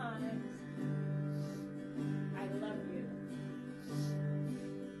 3 times, I love you.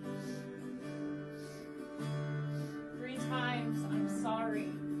 3 times, I'm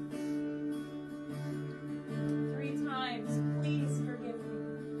sorry. 3 times, please forgive me.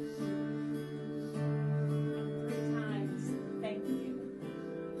 And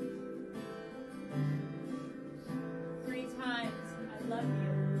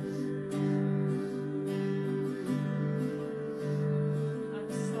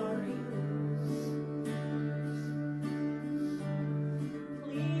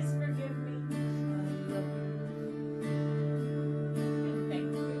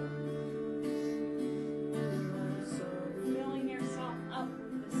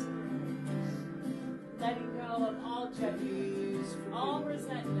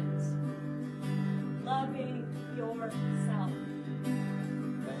yourself.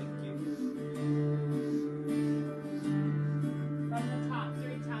 Thank you. From the top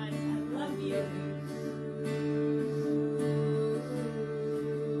 3 times, I love you.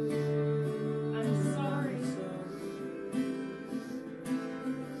 I'm sorry.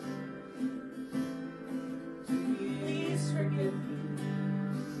 Please forgive me.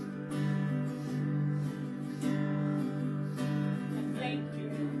 And thank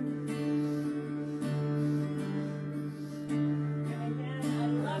you. And again, I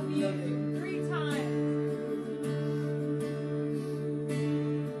love you 3 times.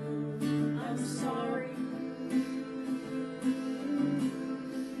 I'm sorry.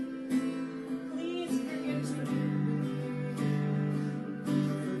 Please forgive me.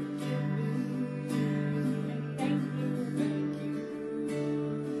 And thank you.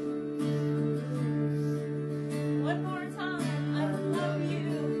 One more time. I love you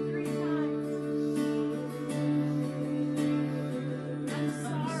 3 times. I'm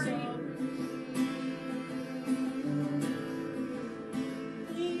sorry.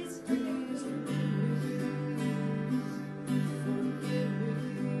 Please forgive me.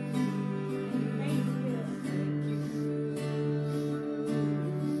 Thank you.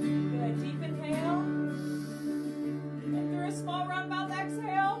 Good. Deep inhale. And through a small round mouth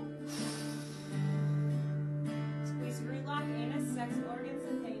exhale. Squeeze root lock, anus, sex organs,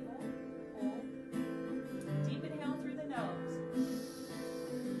 and navel. Hold. Deep inhale through the nose.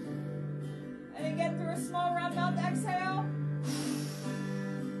 And again through a small round mouth exhale.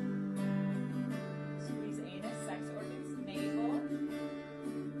 Squeeze anus, sex organs, navel.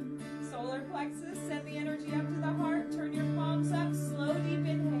 Solar plexus, send the energy up to the heart. Turn your palms up. Slow, deep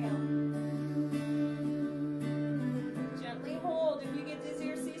inhale. Gently hold. If you get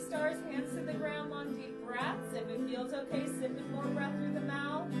dizzy or see stars, hands to the ground, long deep breaths. If it feels okay, sip in more breath through the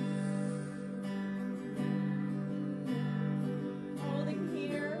mouth. Holding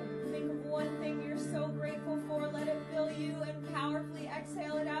here. Think of one thing you're so grateful for. Let it fill you and powerfully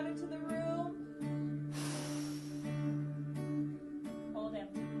exhale it out into the room. Hold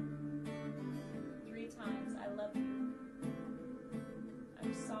empty. 3 times. I love you.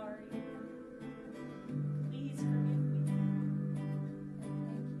 I'm sorry. Please forgive me.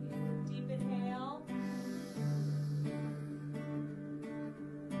 And thank you. Deep inhale.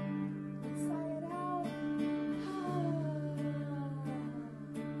 Sigh it out.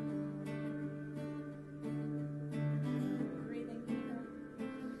 Breathing deeper.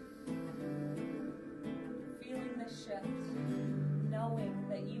 Feeling the shift. Knowing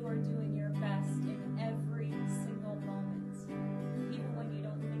that you are doing your best in every single moment, even when you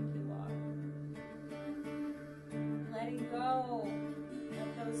don't think you are. Letting go of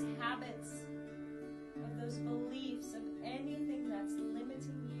those habits, of those beliefs, of anything that's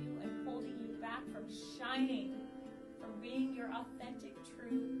limiting you and holding you back from shining, from being your authentic,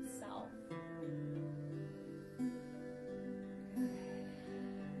 true self.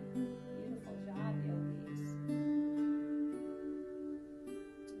 Beautiful job, yogis.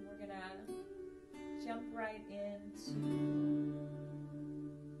 And we're gonna jump right into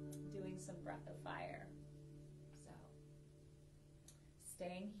doing some breath of fire. So,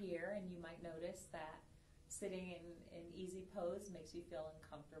 staying here, and you might notice that sitting in easy pose makes you feel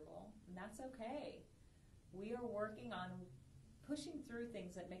uncomfortable, and that's okay. We are working on pushing through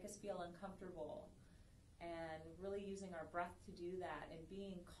things that make us feel uncomfortable and really using our breath to do that and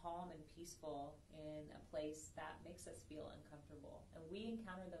being calm and peaceful in a place that makes us feel uncomfortable. And we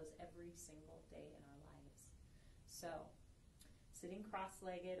encounter those every single day in our lives. So, sitting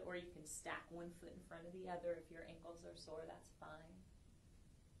cross-legged, or you can stack one foot in front of the other if your ankles are sore, that's fine.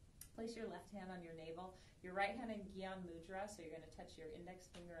 Place your left hand on your navel, your right hand in Gyan Mudra, so you're going to touch your index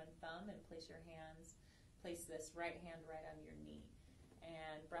finger and thumb, and place this right hand right on your knee.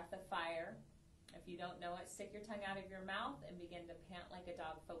 And breath of fire. If you don't know it, stick your tongue out of your mouth and begin to pant like a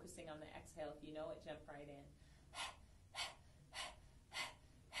dog, focusing on the exhale. If you know it, jump right in.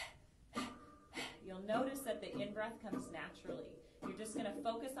 You'll notice that the in-breath comes naturally. You're just going to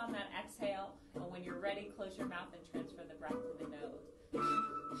focus on that exhale, and when you're ready, close your mouth and transfer the breath to the nose.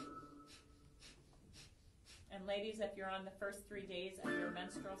 And ladies, if you're on the first 3 days of your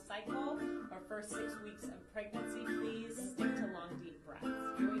menstrual cycle or first 6 weeks of pregnancy, please stick to long, deep breaths.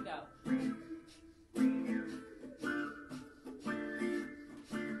 Here we go.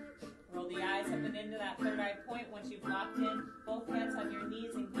 Roll the eyes up and into that third eye point. Once you've locked in, both hands on your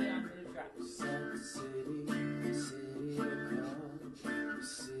knees and Gyan Mudra.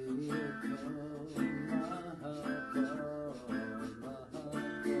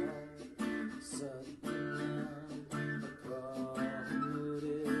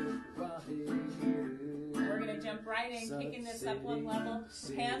 exciting. Kicking this up one level.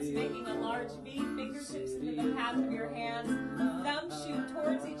 Hands making a large V. Fingertips into the pads of your hands. Thumbs shoot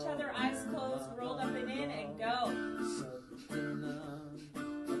towards each other. Eyes closed. Rolled up and in and go.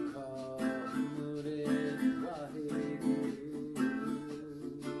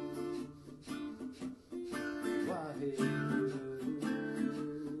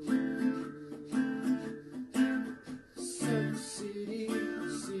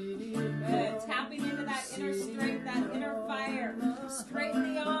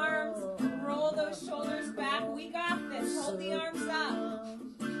 Straighten the arms, roll those shoulders back. We got this. Hold the arms up.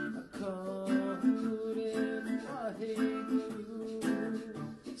 Good.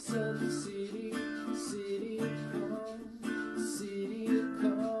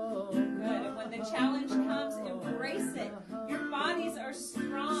 And when the challenge comes, embrace it. Your bodies are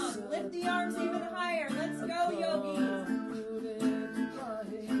strong. Lift the arms even higher. Let's go, yogis.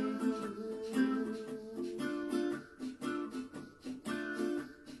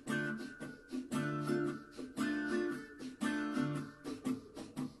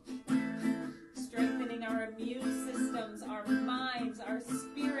 Our minds, our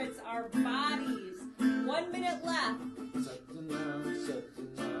spirits, our bodies. 1 minute left.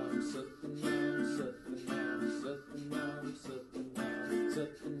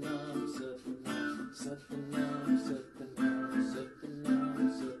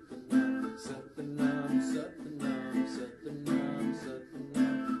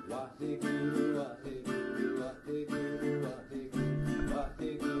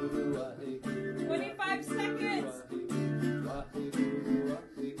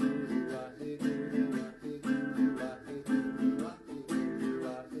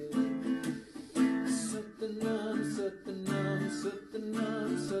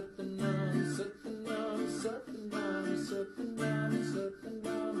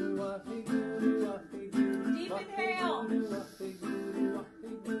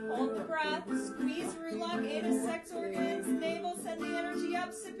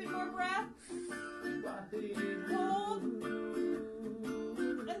 Hold.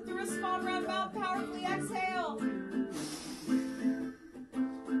 And through a small round mouth, powerfully exhale.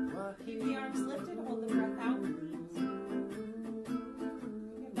 Keep the arms lifted. Hold the breath out, please.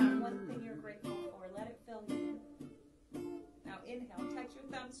 Think about one thing you're grateful for. Let it fill you. Now inhale. Touch your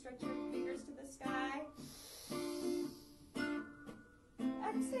thumbs. Stretch your fingers to the sky.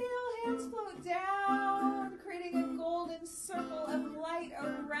 Exhale. Hands float down, creating a golden circle of light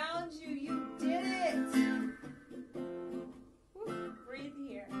around you. You did it. Woo. Breathe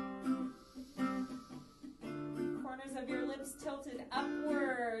here. Corners of your lips tilted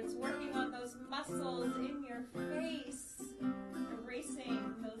upwards, working on those muscles in your face,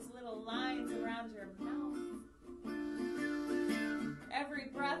 erasing those little lines around your mouth. Every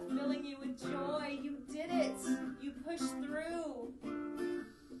breath filling you with joy. You did it. You pushed through.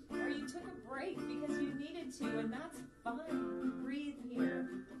 Or you took a break because you needed to, and that's fine. Breathe here.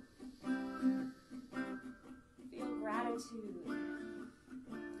 Feel gratitude.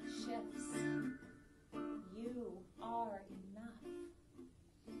 Shifts. You are enough.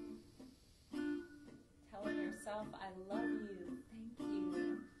 Telling yourself, I love you. Thank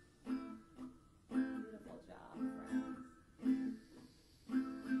you. Beautiful job, friends.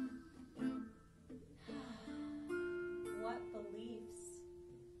 What beliefs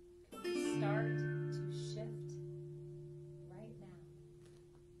start to shift right now?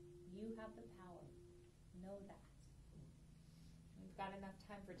 You have the power. Know that. We've got enough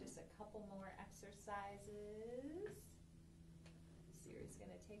time for just a couple more exercises. Siri's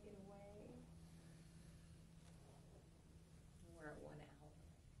going to take it away. We're at 1 hour.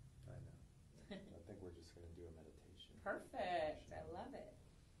 I know. I think we're just going to do a meditation. Perfect. I love it.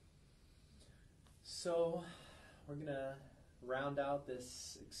 So we're going to round out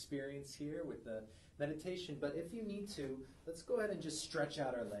this experience here with the meditation, but if you need to, let's go ahead and just stretch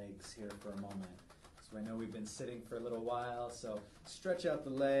out our legs here for a moment. So I know we've been sitting for a little while, so stretch out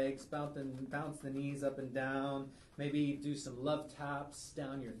the legs, bounce the knees up and down, maybe do some love taps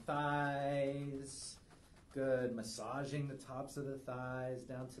down your thighs. Good, massaging the tops of the thighs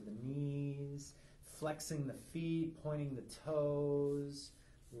down to the knees, flexing the feet, pointing the toes,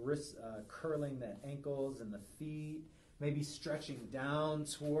 curling the ankles and the feet. Maybe stretching down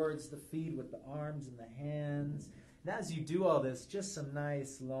towards the feet with the arms and the hands. And as you do all this, just some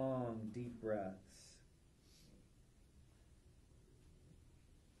nice, long, deep breaths.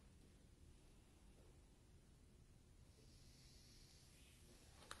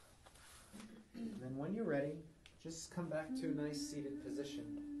 And then when you're ready, just come back to a nice seated position.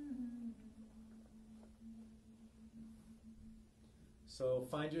 So So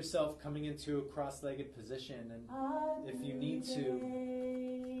find yourself coming into a cross-legged position, and if you need to,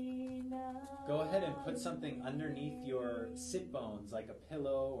 go ahead and put something underneath your sit bones, like a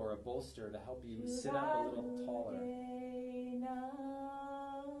pillow or a bolster, to help you sit up a little taller.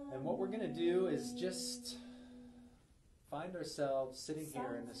 And what we're going to do is just find ourselves sitting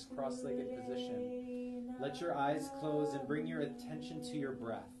here in this cross-legged position. Let your eyes close and bring your attention to your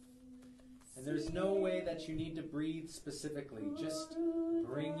breath. And there's no way that you need to breathe specifically. Just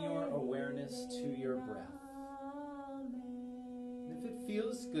bring your awareness to your breath. And if it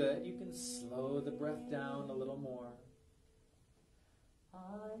feels good, you can slow the breath down a little more.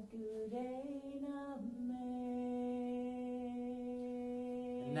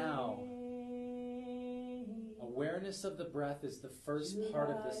 And now, awareness of the breath is the first part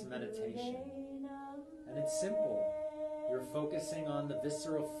of this meditation. And it's simple. You're focusing on the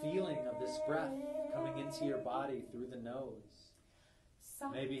visceral feeling of this breath coming into your body through the nose.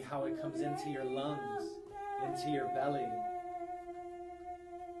 Maybe how it comes into your lungs, into your belly.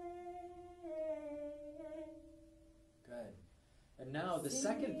 Good. And now the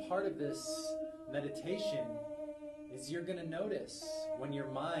second part of this meditation is you're going to notice when your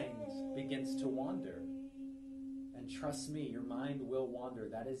mind begins to wander. And trust me, your mind will wander.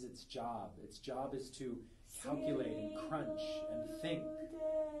 That is its job. Its job is to calculate and crunch and think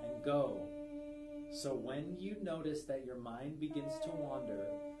and go. So when you notice that your mind begins to wander,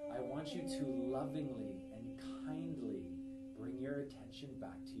 I want you to lovingly and kindly bring your attention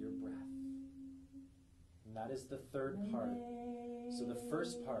back to your breath. And that is the third part. So the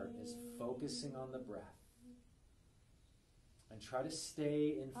first part is focusing on the breath. And try to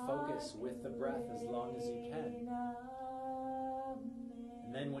stay in focus with the breath as long as you can.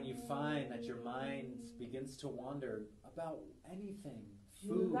 And then when you find that your mind begins to wander about anything,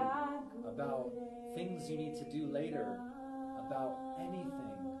 food, about things you need to do later, about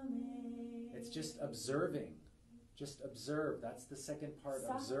anything, it's just observing. Just observe. That's the second part.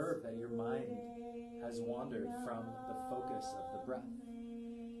 Observe that your mind has wandered from the focus of the breath.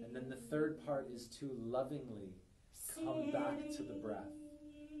 And then the third part is to lovingly come back to the breath.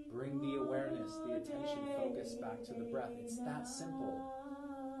 Bring the awareness, the attention, focus back to the breath. It's that simple.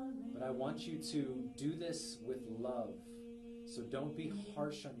 But I want you to do this with love. So don't be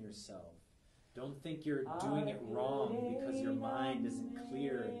harsh on yourself. Don't think you're doing it wrong because your mind isn't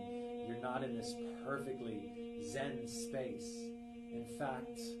clear and you're not in this perfectly Zen space. In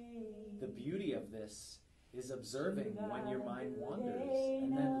fact, the beauty of this is observing when your mind wanders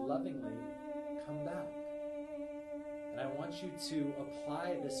and then lovingly come back. And I want you to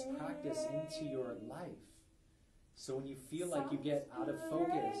apply this practice into your life. So when you feel like you get out of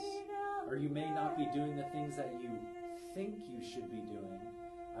focus, or you may not be doing the things that you think you should be doing,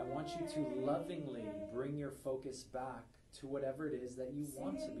 I want you to lovingly bring your focus back to whatever it is that you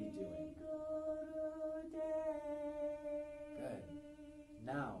want to be doing. Good.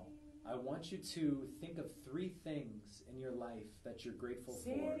 Now, I want you to think of 3 things in your life that you're grateful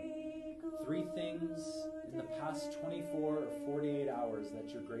for. 3 things in the past 24 or 48 hours that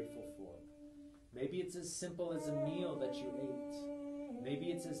you're grateful for. Maybe it's as simple as a meal that you ate.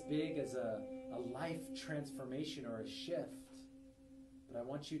 Maybe it's as big as a life transformation or a shift. But I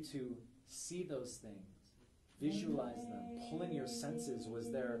want you to see those things. Visualize them. Pull in your senses. Was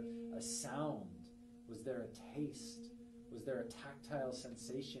there a sound? Was there a taste? Was there a tactile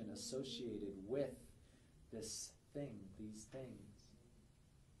sensation associated with this thing, these things?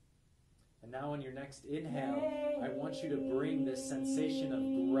 And now on your next inhale, I want you to bring this sensation of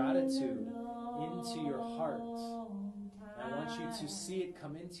gratitude into your heart. I want you to see it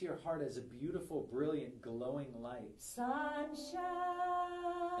come into your heart as a beautiful, brilliant, glowing light.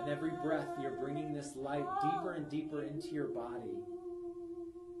 And every breath, you're bringing this light deeper and deeper into your body.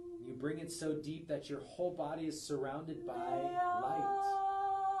 You bring it so deep that your whole body is surrounded by light.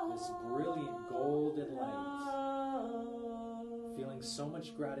 This brilliant golden light. Feeling so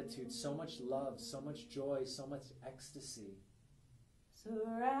much gratitude, so much love, so much joy, so much ecstasy.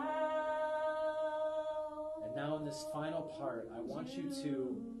 And now in this final part, I want you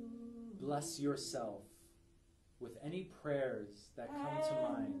to bless yourself with any prayers that come to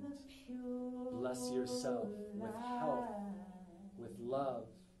mind. Bless yourself with health, with love,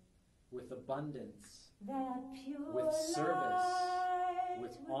 with abundance, with service,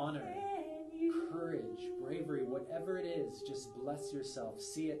 with honor, courage, bravery, whatever it is, just bless yourself.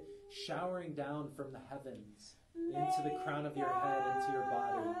 See it showering down from the heavens into the crown of your head, into your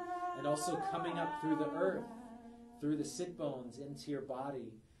body, and also coming up through the earth, through the sit bones into your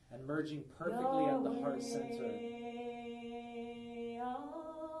body, and merging perfectly at the heart center.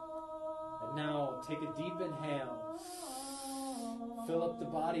 And now take a deep inhale. Fill up the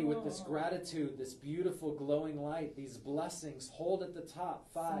body with this gratitude, this beautiful glowing light, these blessings. Hold at the top.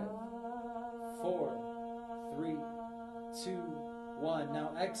 5, 4, 3, 2, 1.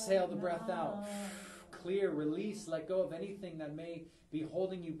 Now exhale the breath out. Clear, release, let go of anything that may be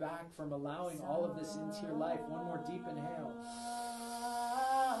holding you back from allowing all of this into your life. One more deep inhale.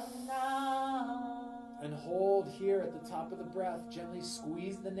 And hold here at the top of the breath. Gently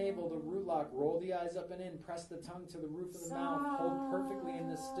squeeze the navel, the root lock. Roll the eyes up and in. Press the tongue to the roof of the mouth. Hold perfectly in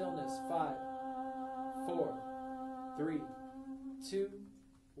this stillness. 5, 4, 3, 2,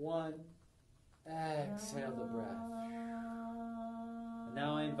 1. Exhale the breath. And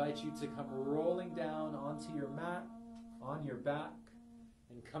now I invite you to come rolling down onto your mat, on your back,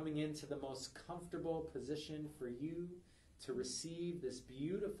 and coming into the most comfortable position for you to receive this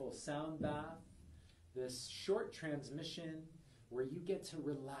beautiful sound bath, this short transmission where you get to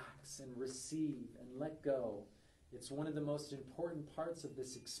relax and receive and let go. It's one of the most important parts of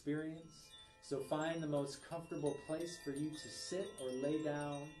this experience. So find the most comfortable place for you to sit or lay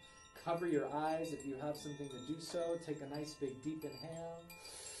down. Cover your eyes if you have something to do so. Take a nice big deep inhale.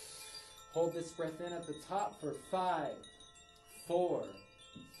 Hold this breath in at the top for 5, 4,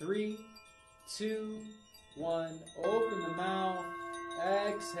 3, 2, 1. Open the mouth.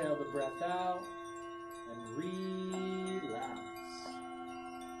 Exhale the breath out. And relax.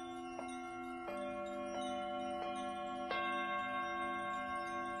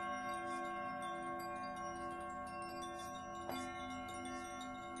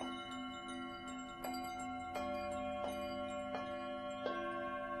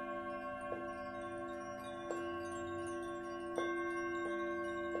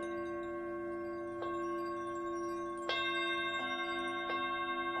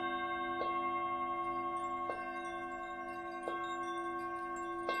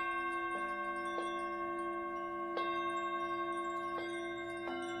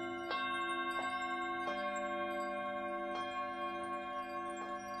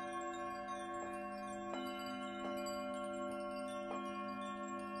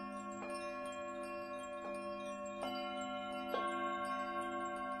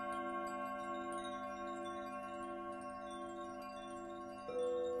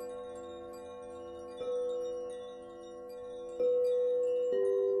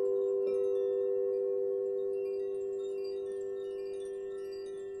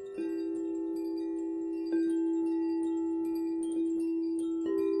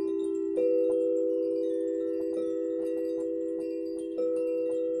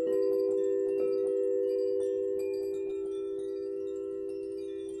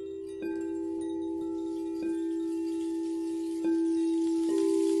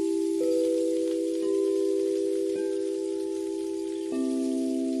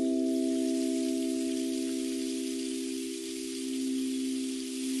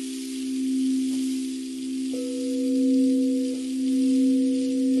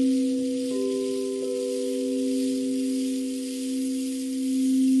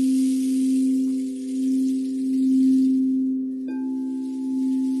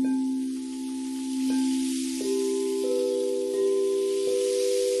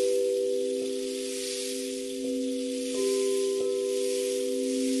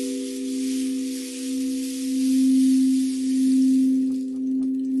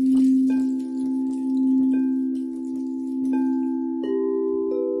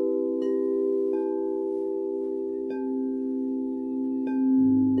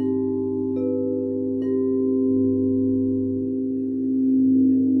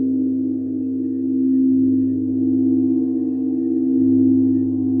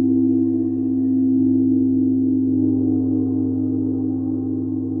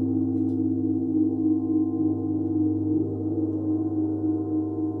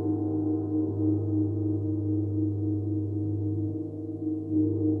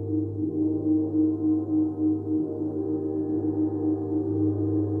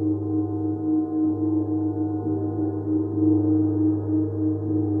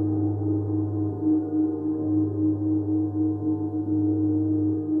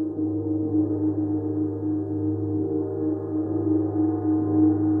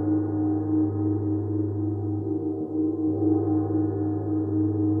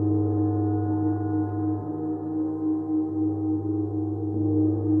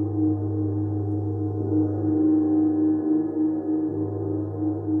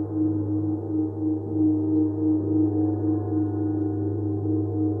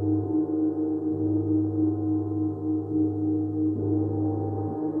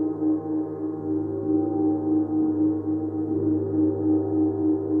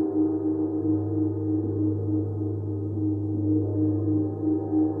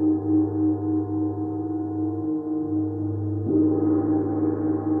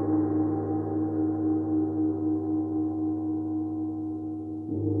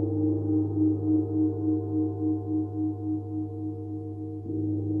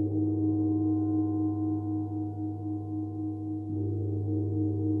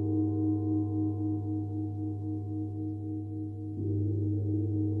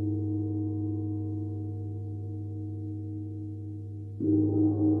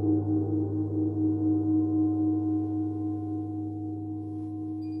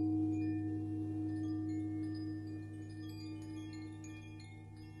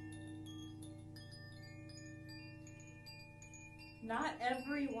 Not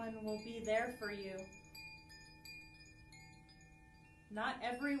everyone will be there for you. Not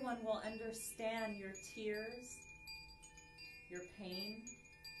everyone will understand your tears, your pain,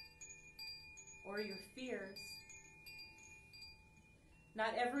 or your fears.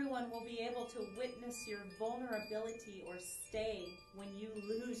 Not everyone will be able to witness your vulnerability or stay when you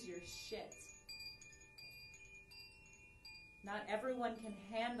lose your shit. Not everyone can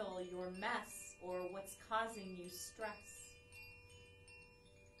handle your mess or what's causing you stress.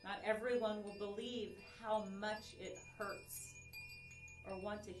 Not everyone will believe how much it hurts or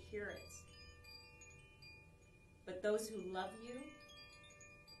want to hear it. But those who love you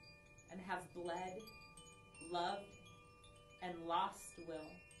and have bled, loved, and lost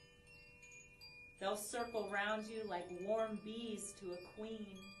will. They'll circle round you like warm bees to a queen.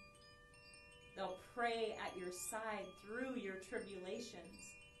 They'll pray at your side through your tribulations.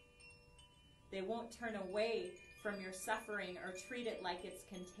 They won't turn away from your suffering or treat it like it's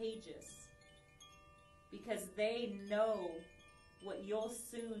contagious, because they know what you'll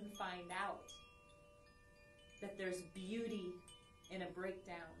soon find out, that there's beauty in a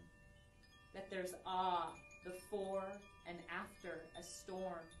breakdown, that there's awe before and after a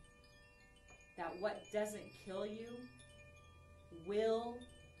storm, that what doesn't kill you will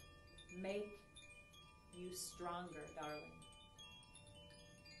make you stronger, darling.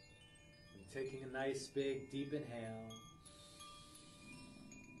 And taking a nice big deep inhale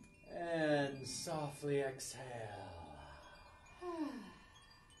and softly exhale.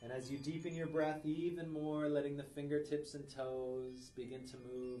 And as you deepen your breath even more, letting the fingertips and toes begin to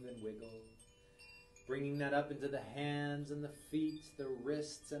move and wiggle. Bringing that up into the hands and the feet, the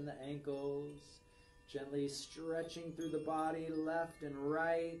wrists and the ankles. Gently stretching through the body, left and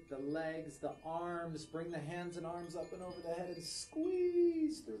right, the legs, the arms. Bring the hands and arms up and over the head and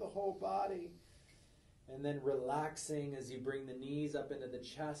squeeze through the whole body. And then relaxing as you bring the knees up into the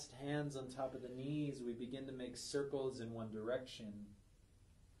chest, hands on top of the knees. We begin to make circles in one direction.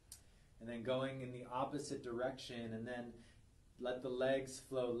 And then going in the opposite direction, and then let the legs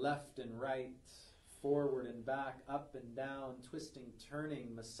flow left and right, forward and back, up and down, twisting,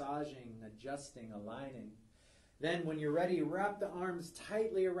 turning, massaging, adjusting, aligning. Then when you're ready, wrap the arms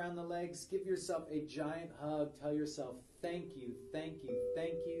tightly around the legs. Give yourself a giant hug. Tell yourself, thank you, thank you,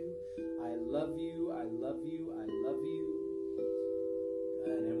 thank you. I love you, I love you, I love you.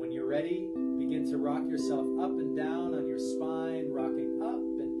 Good. And when you're ready, begin to rock yourself up and down on your spine, rocking up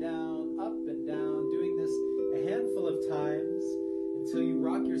and down, doing this a handful of times until you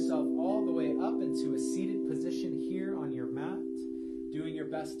rock yourself all the way up into a seated position here on your mat, doing your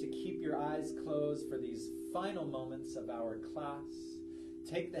best to keep your eyes closed for these final moments of our class.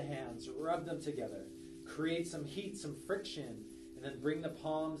 Take the hands, rub them together, create some heat, some friction, and then bring the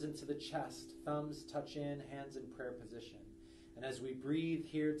palms into the chest, thumbs touch in, hands in prayer position. And as we breathe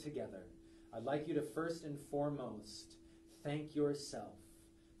here together, I'd like you to first and foremost thank yourself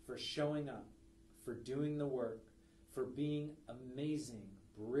for showing up, for doing the work, for being amazing,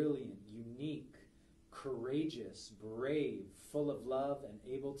 brilliant, unique, courageous, brave, full of love, and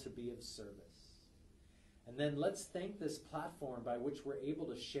able to be of service. And then let's thank this platform by which we're able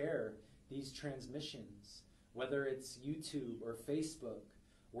to share these transmissions, whether it's YouTube or Facebook,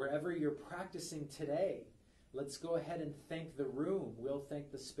 wherever you're practicing today. Let's go ahead and thank the room. We'll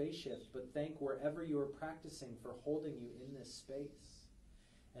thank the spaceship, but thank wherever you are practicing for holding you in this space.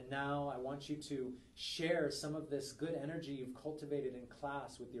 And now I want you to share some of this good energy you've cultivated in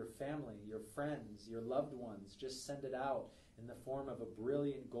class with your family, your friends, your loved ones. Just send it out in the form of a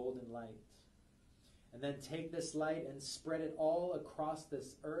brilliant golden light. And then take this light and spread it all across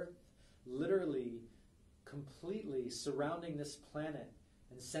this earth, literally, completely surrounding this planet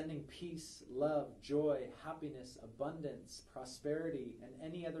and sending peace, love, joy, happiness, abundance, prosperity, and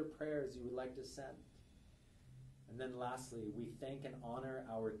any other prayers you would like to send. And then lastly, we thank and honor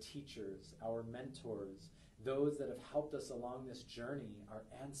our teachers, our mentors, those that have helped us along this journey, our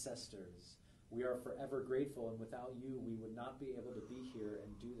ancestors. We are forever grateful, and without you, we would not be able to be here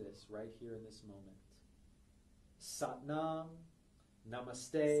and do this right here in this moment. Sat Nam,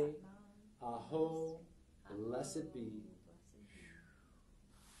 Namaste, Aho, blessed be.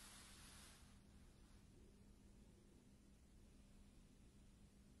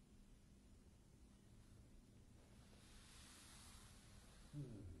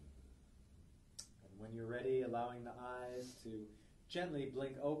 When you're ready, allowing the eyes to gently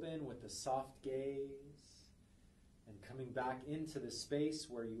blink open with a soft gaze and coming back into the space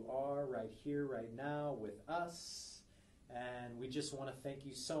where you are right here, right now with us. And we just want to thank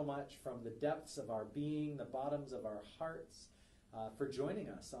you so much from the depths of our being, the bottoms of our hearts, for joining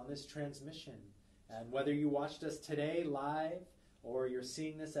us on this transmission. And whether you watched us today live or you're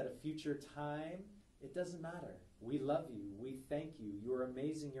seeing this at a future time, it doesn't matter. We love you. We thank you. You're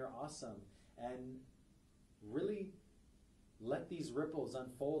amazing. You're awesome. And really let these ripples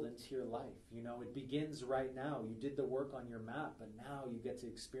unfold into your life. You know, it begins right now. You did the work on your mat, but now you get to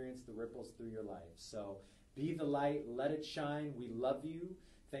experience the ripples through your life. So be the light. Let it shine. We love you.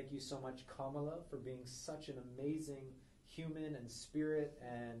 Thank you so much, Kamala, for being such an amazing human and spirit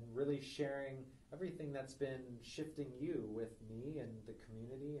and really sharing everything that's been shifting you with me and the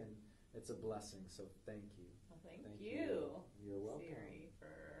community, and it's a blessing. So thank you. Well, thank you. You're welcome. Siri,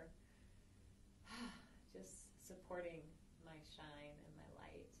 for just supporting my shine and my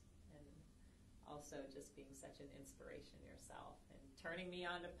light, and also just being such an inspiration yourself and turning me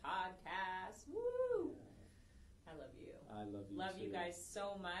on to podcasts. Woo! I love you. I love you. Love too. you guys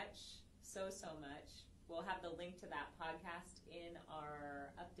so much. So much. We'll have the link to that podcast in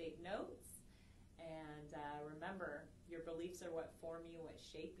our update notes. And remember, your beliefs are what form you, what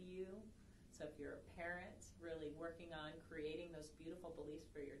shape you. So if you're a parent, really working on creating those beautiful beliefs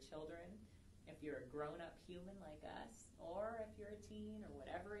for your children. If you're a grown-up human like us, or if you're a teen or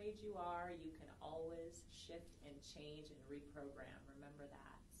whatever age you are, you can always shift and change and reprogram. Remember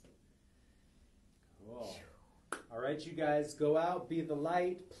that. Cool. All right, you guys, go out, be the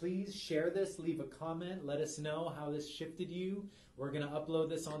light. Please share this, leave a comment, let us know how this shifted you. We're going to upload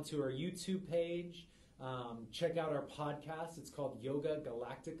this onto our YouTube page. Check out our podcast. It's called Yoga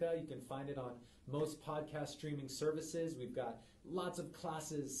Galactica. You can find it on most podcast streaming services. We've got lots of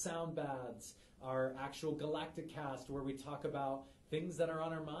classes, sound baths, our actual Galactic cast where we talk about things that are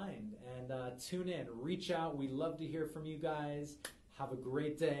on our mind. And tune in, reach out. We love to hear from you guys. Have a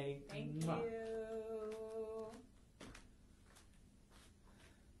great day. Thank Mwah. you.